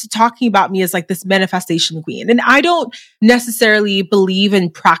 kept talking about me as like this manifestation queen. And I don't necessarily believe in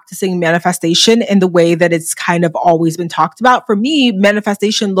practicing manifestation in the way that it's kind of always been talked about. For me,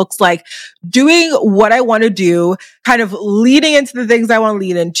 manifestation looks like doing what I want to do, kind of leading into the things I want to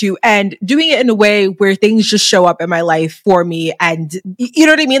lead into, and doing it in a way where things just show up in my life for me. And you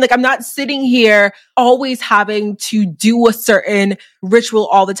know what I mean? Like, I'm not sitting here always having to do a certain ritual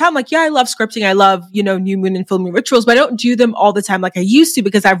all the time. Like, yeah, I love scripting. I love, new moon and full moon rituals, but I don't do them all the time like I used to,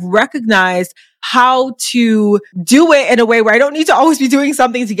 because I've recognized how to do it in a way where I don't need to always be doing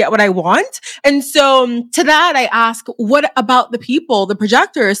something to get what I want. And so to that, I ask, what about the people, the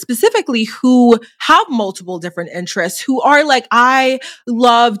projectors specifically, who have multiple different interests, who are like, I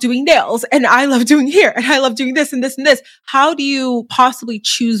love doing nails and I love doing hair and I love doing this and this and this. How do you possibly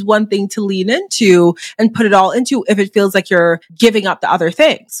choose one thing to lean into and put it all into if it feels like you're giving up the other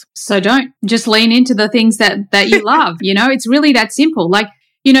things? So don't just lean into the things that you love. It's really that simple. Like,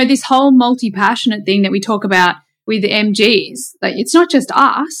 this whole multi-passionate thing that we talk about with MGs, like, it's not just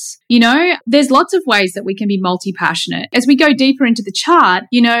us. There's lots of ways that we can be multi-passionate. As we go deeper into the chart,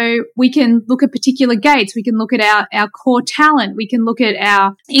 we can look at particular gates. We can look at our core talent. We can look at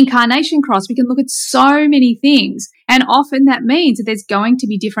our incarnation cross. We can look at so many things. And often that means that there's going to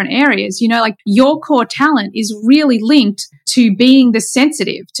be different areas. Like your core talent is really linked to being the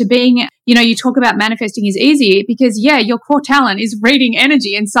sensitive, to being, you talk about manifesting is easy because, your core talent is reading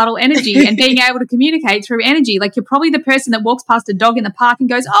energy and subtle energy and being able to communicate through energy. Like, you're probably the person that walks past a dog in the park and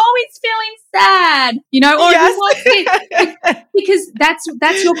goes, oh, it's feeling sad, or yes. you want it. Because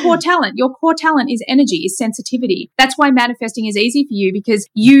that's your core talent. Your core talent is energy, is sensitivity. That's why manifesting is easy for you, because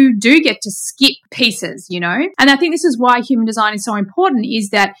you do get to skip pieces, And I think this is why human design is so important, is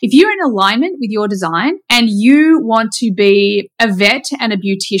that if you're in alignment with your design and you want to be a vet and a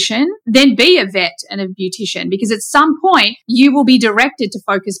beautician, then be a vet and a beautician, because at some point you will be directed to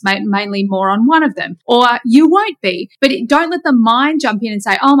focus mainly more on one of them, or you won't be. But don't let the mind jump in and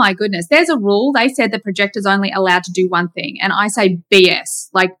say, oh my goodness, there's a rule. They said the projector's only allowed to do one thing. And I say BS.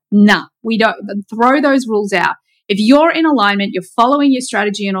 Like, nah, we don't. Throw those rules out. If you're in alignment, you're following your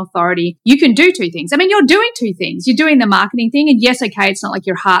strategy and authority, you can do two things. I mean, you're doing two things. You're doing the marketing thing. And yes, okay, it's not like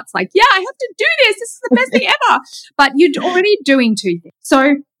your heart's like, yeah, I have to do this. This is the best thing ever. But you're already doing two things.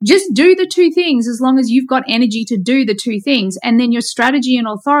 So just do the two things as long as you've got energy to do the two things. And then your strategy and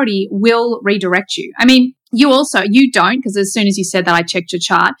authority will redirect you. I mean, you don't, because as soon as you said that, I checked your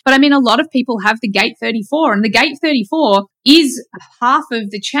chart. But I mean, a lot of people have the gate 34, and the gate 34 is half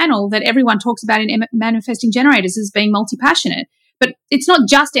of the channel that everyone talks about in manifesting generators as being multi-passionate. But it's not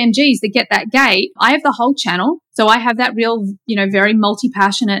just MGs that get that gate. I have the whole channel. So I have that real, very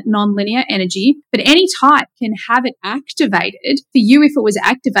multi-passionate, non-linear energy. But any type can have it activated. For you, if it was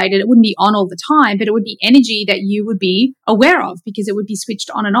activated, it wouldn't be on all the time, but it would be energy that you would be aware of, because it would be switched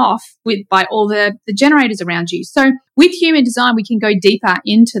on and off by all the generators around you. So with human design, we can go deeper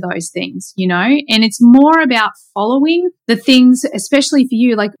into those things, and it's more about following the things, especially for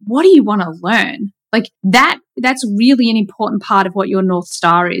you, like, what do you want to learn? Like, that that's really an important part of what your North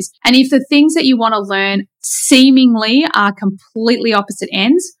Star is. And if the things that you want to learn seemingly are completely opposite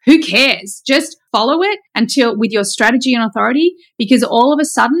ends, who cares? Just follow it until with your strategy and authority, because all of a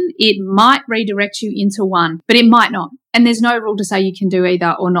sudden it might redirect you into one, but it might not. And there's no rule to say you can do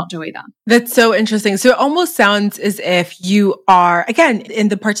either or not do either. That's so interesting. So it almost sounds as if you are, again, in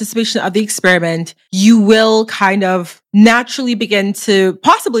the participation of the experiment, you will kind of naturally begin to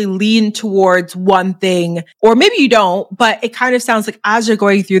possibly lean towards one thing, or maybe you don't, but it kind of sounds like as you're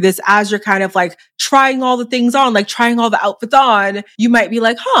going through this, as you're kind of like trying all the things on, like trying all the outfits on, you might be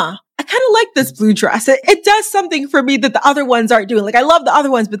like, I kind of like this blue dress. It does something for me that the other ones aren't doing. Like I love the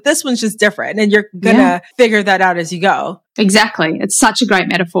other ones, but this one's just different. And you're going to figure that out as you go. Exactly. It's such a great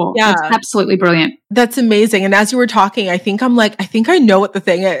metaphor. Yeah. It's absolutely brilliant. That's amazing. And as you were talking, I think I know what the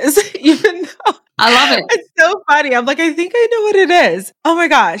thing is, even though I love it. It's so funny. I'm like, I think I know what it is. Oh my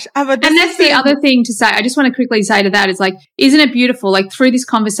gosh. And that's the other thing to say. I just want to quickly say to that is like, isn't it beautiful? Like through this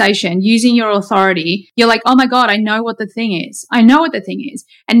conversation, using your authority, you're like, oh my God, I know what the thing is. I know what the thing is.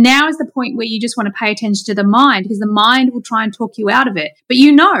 And now is the point where you just want to pay attention to the mind, because the mind will try and talk you out of it. But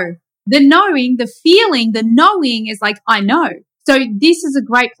you know, the knowing, the feeling, the knowing is like, I know. So this is a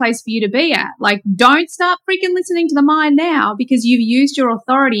great place for you to be at. Like, don't start freaking listening to the mind now, because you've used your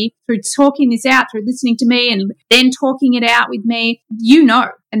authority through talking this out, through listening to me and then talking it out with me. You know,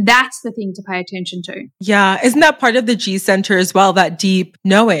 and that's the thing to pay attention to. Yeah. Isn't that part of the G center as well? That deep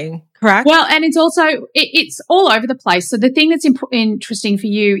knowing, correct? Well, and it's also, it's all over the place. So the thing that's interesting for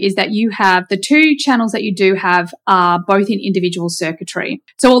you is that you have the two channels that you do have are both in individual circuitry.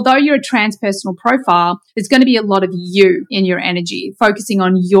 So although you're a transpersonal profile, there's going to be a lot of you in your energy, focusing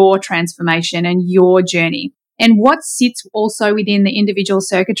on your transformation and your journey. And what sits also within the individual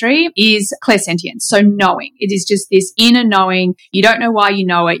circuitry is clairsentience. So knowing. It is just this inner knowing. You don't know why you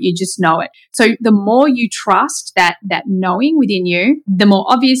know it. You just know it. So the more you trust that knowing within you, the more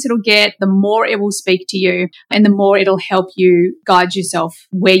obvious it'll get, the more it will speak to you, and the more it'll help you guide yourself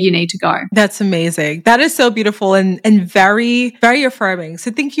where you need to go. That's amazing. That is so beautiful and very, very affirming.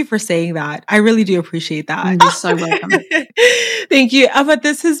 So thank you for saying that. I really do appreciate that. You're so welcome. Thank you, Emma.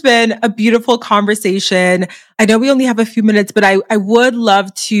 This has been a beautiful conversation. I know we only have a few minutes, but I would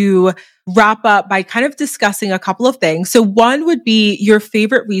love to wrap up by kind of discussing a couple of things. So one would be your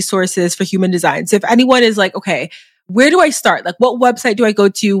favorite resources for human design. So if anyone is like, okay, where do I start? Like, what website do I go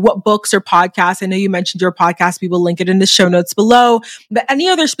to? What books or podcasts? I know you mentioned your podcast. We will link it in the show notes below. But any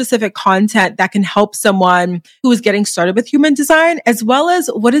other specific content that can help someone who is getting started with human design, as well as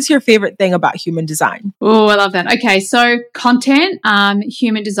what is your favorite thing about human design? Oh, I love that. Okay, so content,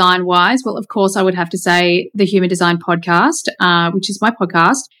 human design wise, well, of course, I would have to say the Human Design Podcast, which is my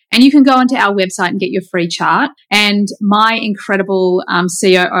podcast. And you can go onto our website and get your free chart. And my incredible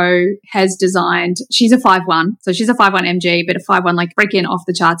COO has designed, she's a 5-1. So she's a 5-1 MG, but a 5-1, like freaking off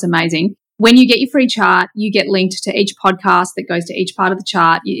the charts, amazing. When you get your free chart, you get linked to each podcast that goes to each part of the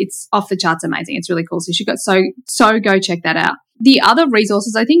chart. It's off the charts, amazing. It's really cool. So you got so go check that out. The other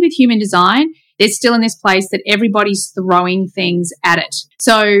resources, I think with human design, they're still in this place that everybody's throwing things at it.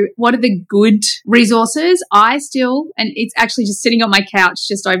 So what are the good resources? And it's actually just sitting on my couch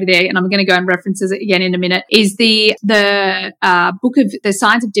just over there, and I'm going to go and reference it again in a minute, is the book of the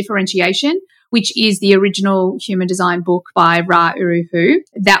Science of Differentiation, which is the original human design book by Ra Uru Hu.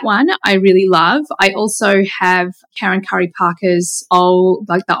 That one I really love. I also have Karen Curry Parker's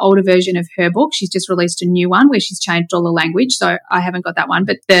the older version of her book. She's just released a new one where she's changed all the language. So I haven't got that one,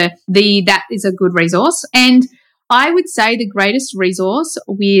 but that is a good resource. And I would say the greatest resource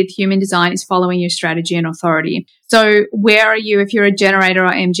with human design is following your strategy and authority. So where are you, if you're a generator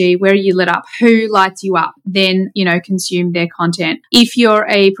or MG, where are you lit up? Who lights you up? Then, consume their content. If you're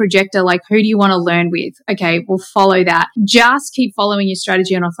a projector, like who do you want to learn with? Okay, well, follow that. Just keep following your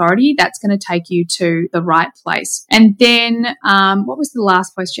strategy and authority. That's going to take you to the right place. And then, what was the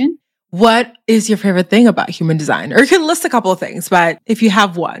last question? What is your favorite thing about human design? Or you can list a couple of things, but if you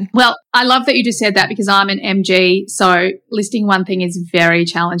have one. Well, I love that you just said that, because I'm an MG. So listing one thing is very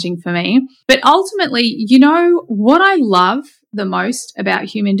challenging for me. But ultimately, what I love the most about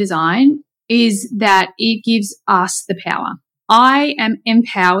human design is that it gives us the power. I am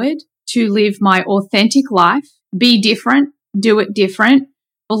empowered to live my authentic life, be different, do it different,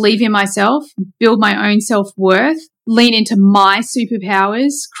 believe in myself, build my own self-worth, lean into my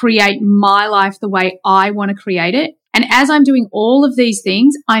superpowers, create my life the way I want to create it. And as I'm doing all of these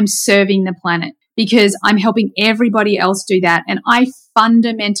things, I'm serving the planet, because I'm helping everybody else do that. And I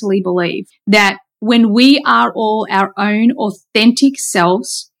fundamentally believe that when we are all our own authentic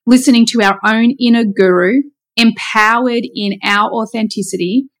selves, listening to our own inner guru, empowered in our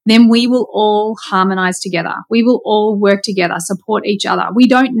authenticity, then we will all harmonize together. We will all work together, support each other. We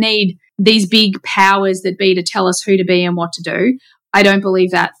don't need these big powers that be to tell us who to be and what to do. I don't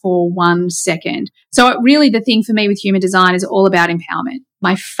believe that for 1 second. So really the thing for me with human design is all about empowerment.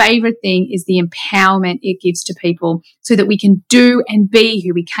 My favorite thing is the empowerment it gives to people so that we can do and be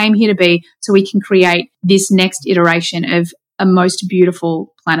who we came here to be, so we can create this next iteration of a most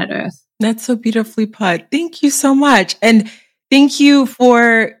beautiful planet Earth. That's so beautifully put. Thank you so much. And thank you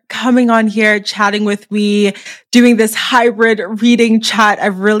for coming on here, chatting with me, doing this hybrid reading chat.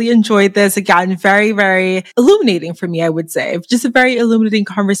 I've really enjoyed this. Again, very, very illuminating for me, I would say. Just a very illuminating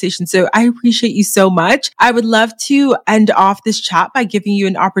conversation. So I appreciate you so much. I would love to end off this chat by giving you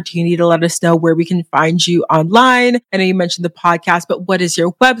an opportunity to let us know where we can find you online. I know you mentioned the podcast, but what is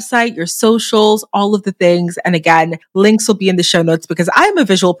your website, your socials, all of the things? And again, links will be in the show notes because I'm a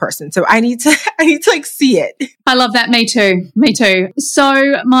visual person. So I need to like see it. I love that. Me too. Me too.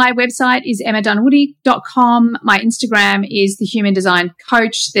 So my website is emmadunwoody.com. My Instagram is The Human Design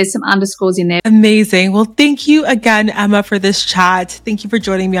Coach. There's some underscores in there. Amazing. Well, thank you again, Emma, for this chat. Thank you for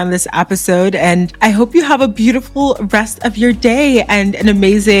joining me on this episode. And I hope you have a beautiful rest of your day and an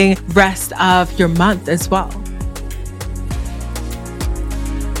amazing rest of your month as well.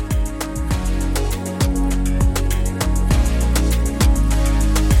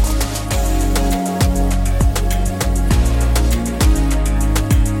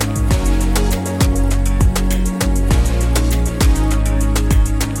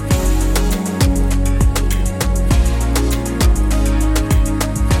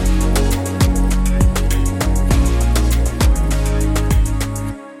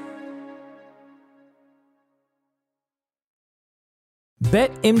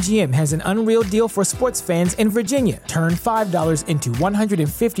 BetMGM has an unreal deal for sports fans in Virginia. Turn $5 into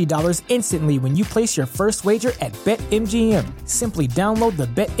 $150 instantly when you place your first wager at BetMGM. Simply download the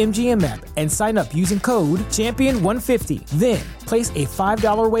BetMGM app and sign up using code Champion150. Then, place a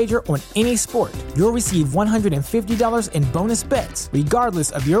 $5 wager on any sport. You'll receive $150 in bonus bets,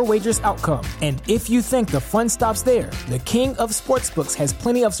 regardless of your wager's outcome. And if you think the fun stops there, the king of sportsbooks has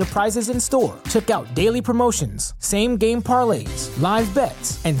plenty of surprises in store. Check out daily promotions, same-game parlays, live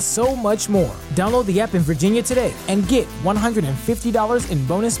bets, and so much more. Download the app in Virginia today and get $150 in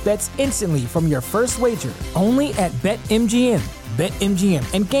bonus bets instantly from your first wager. Only at BetMGM.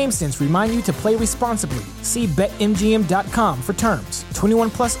 BetMGM and GameSense remind you to play responsibly. See BetMGM.com for terms. 21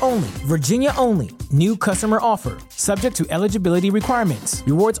 plus only. Virginia only. New customer offer. Subject to eligibility requirements.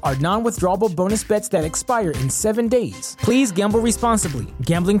 Rewards are non-withdrawable bonus bets that expire in 7 days. Please gamble responsibly.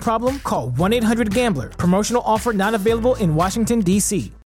 Gambling problem? Call 1-800-GAMBLER. Promotional offer not available in Washington, D.C.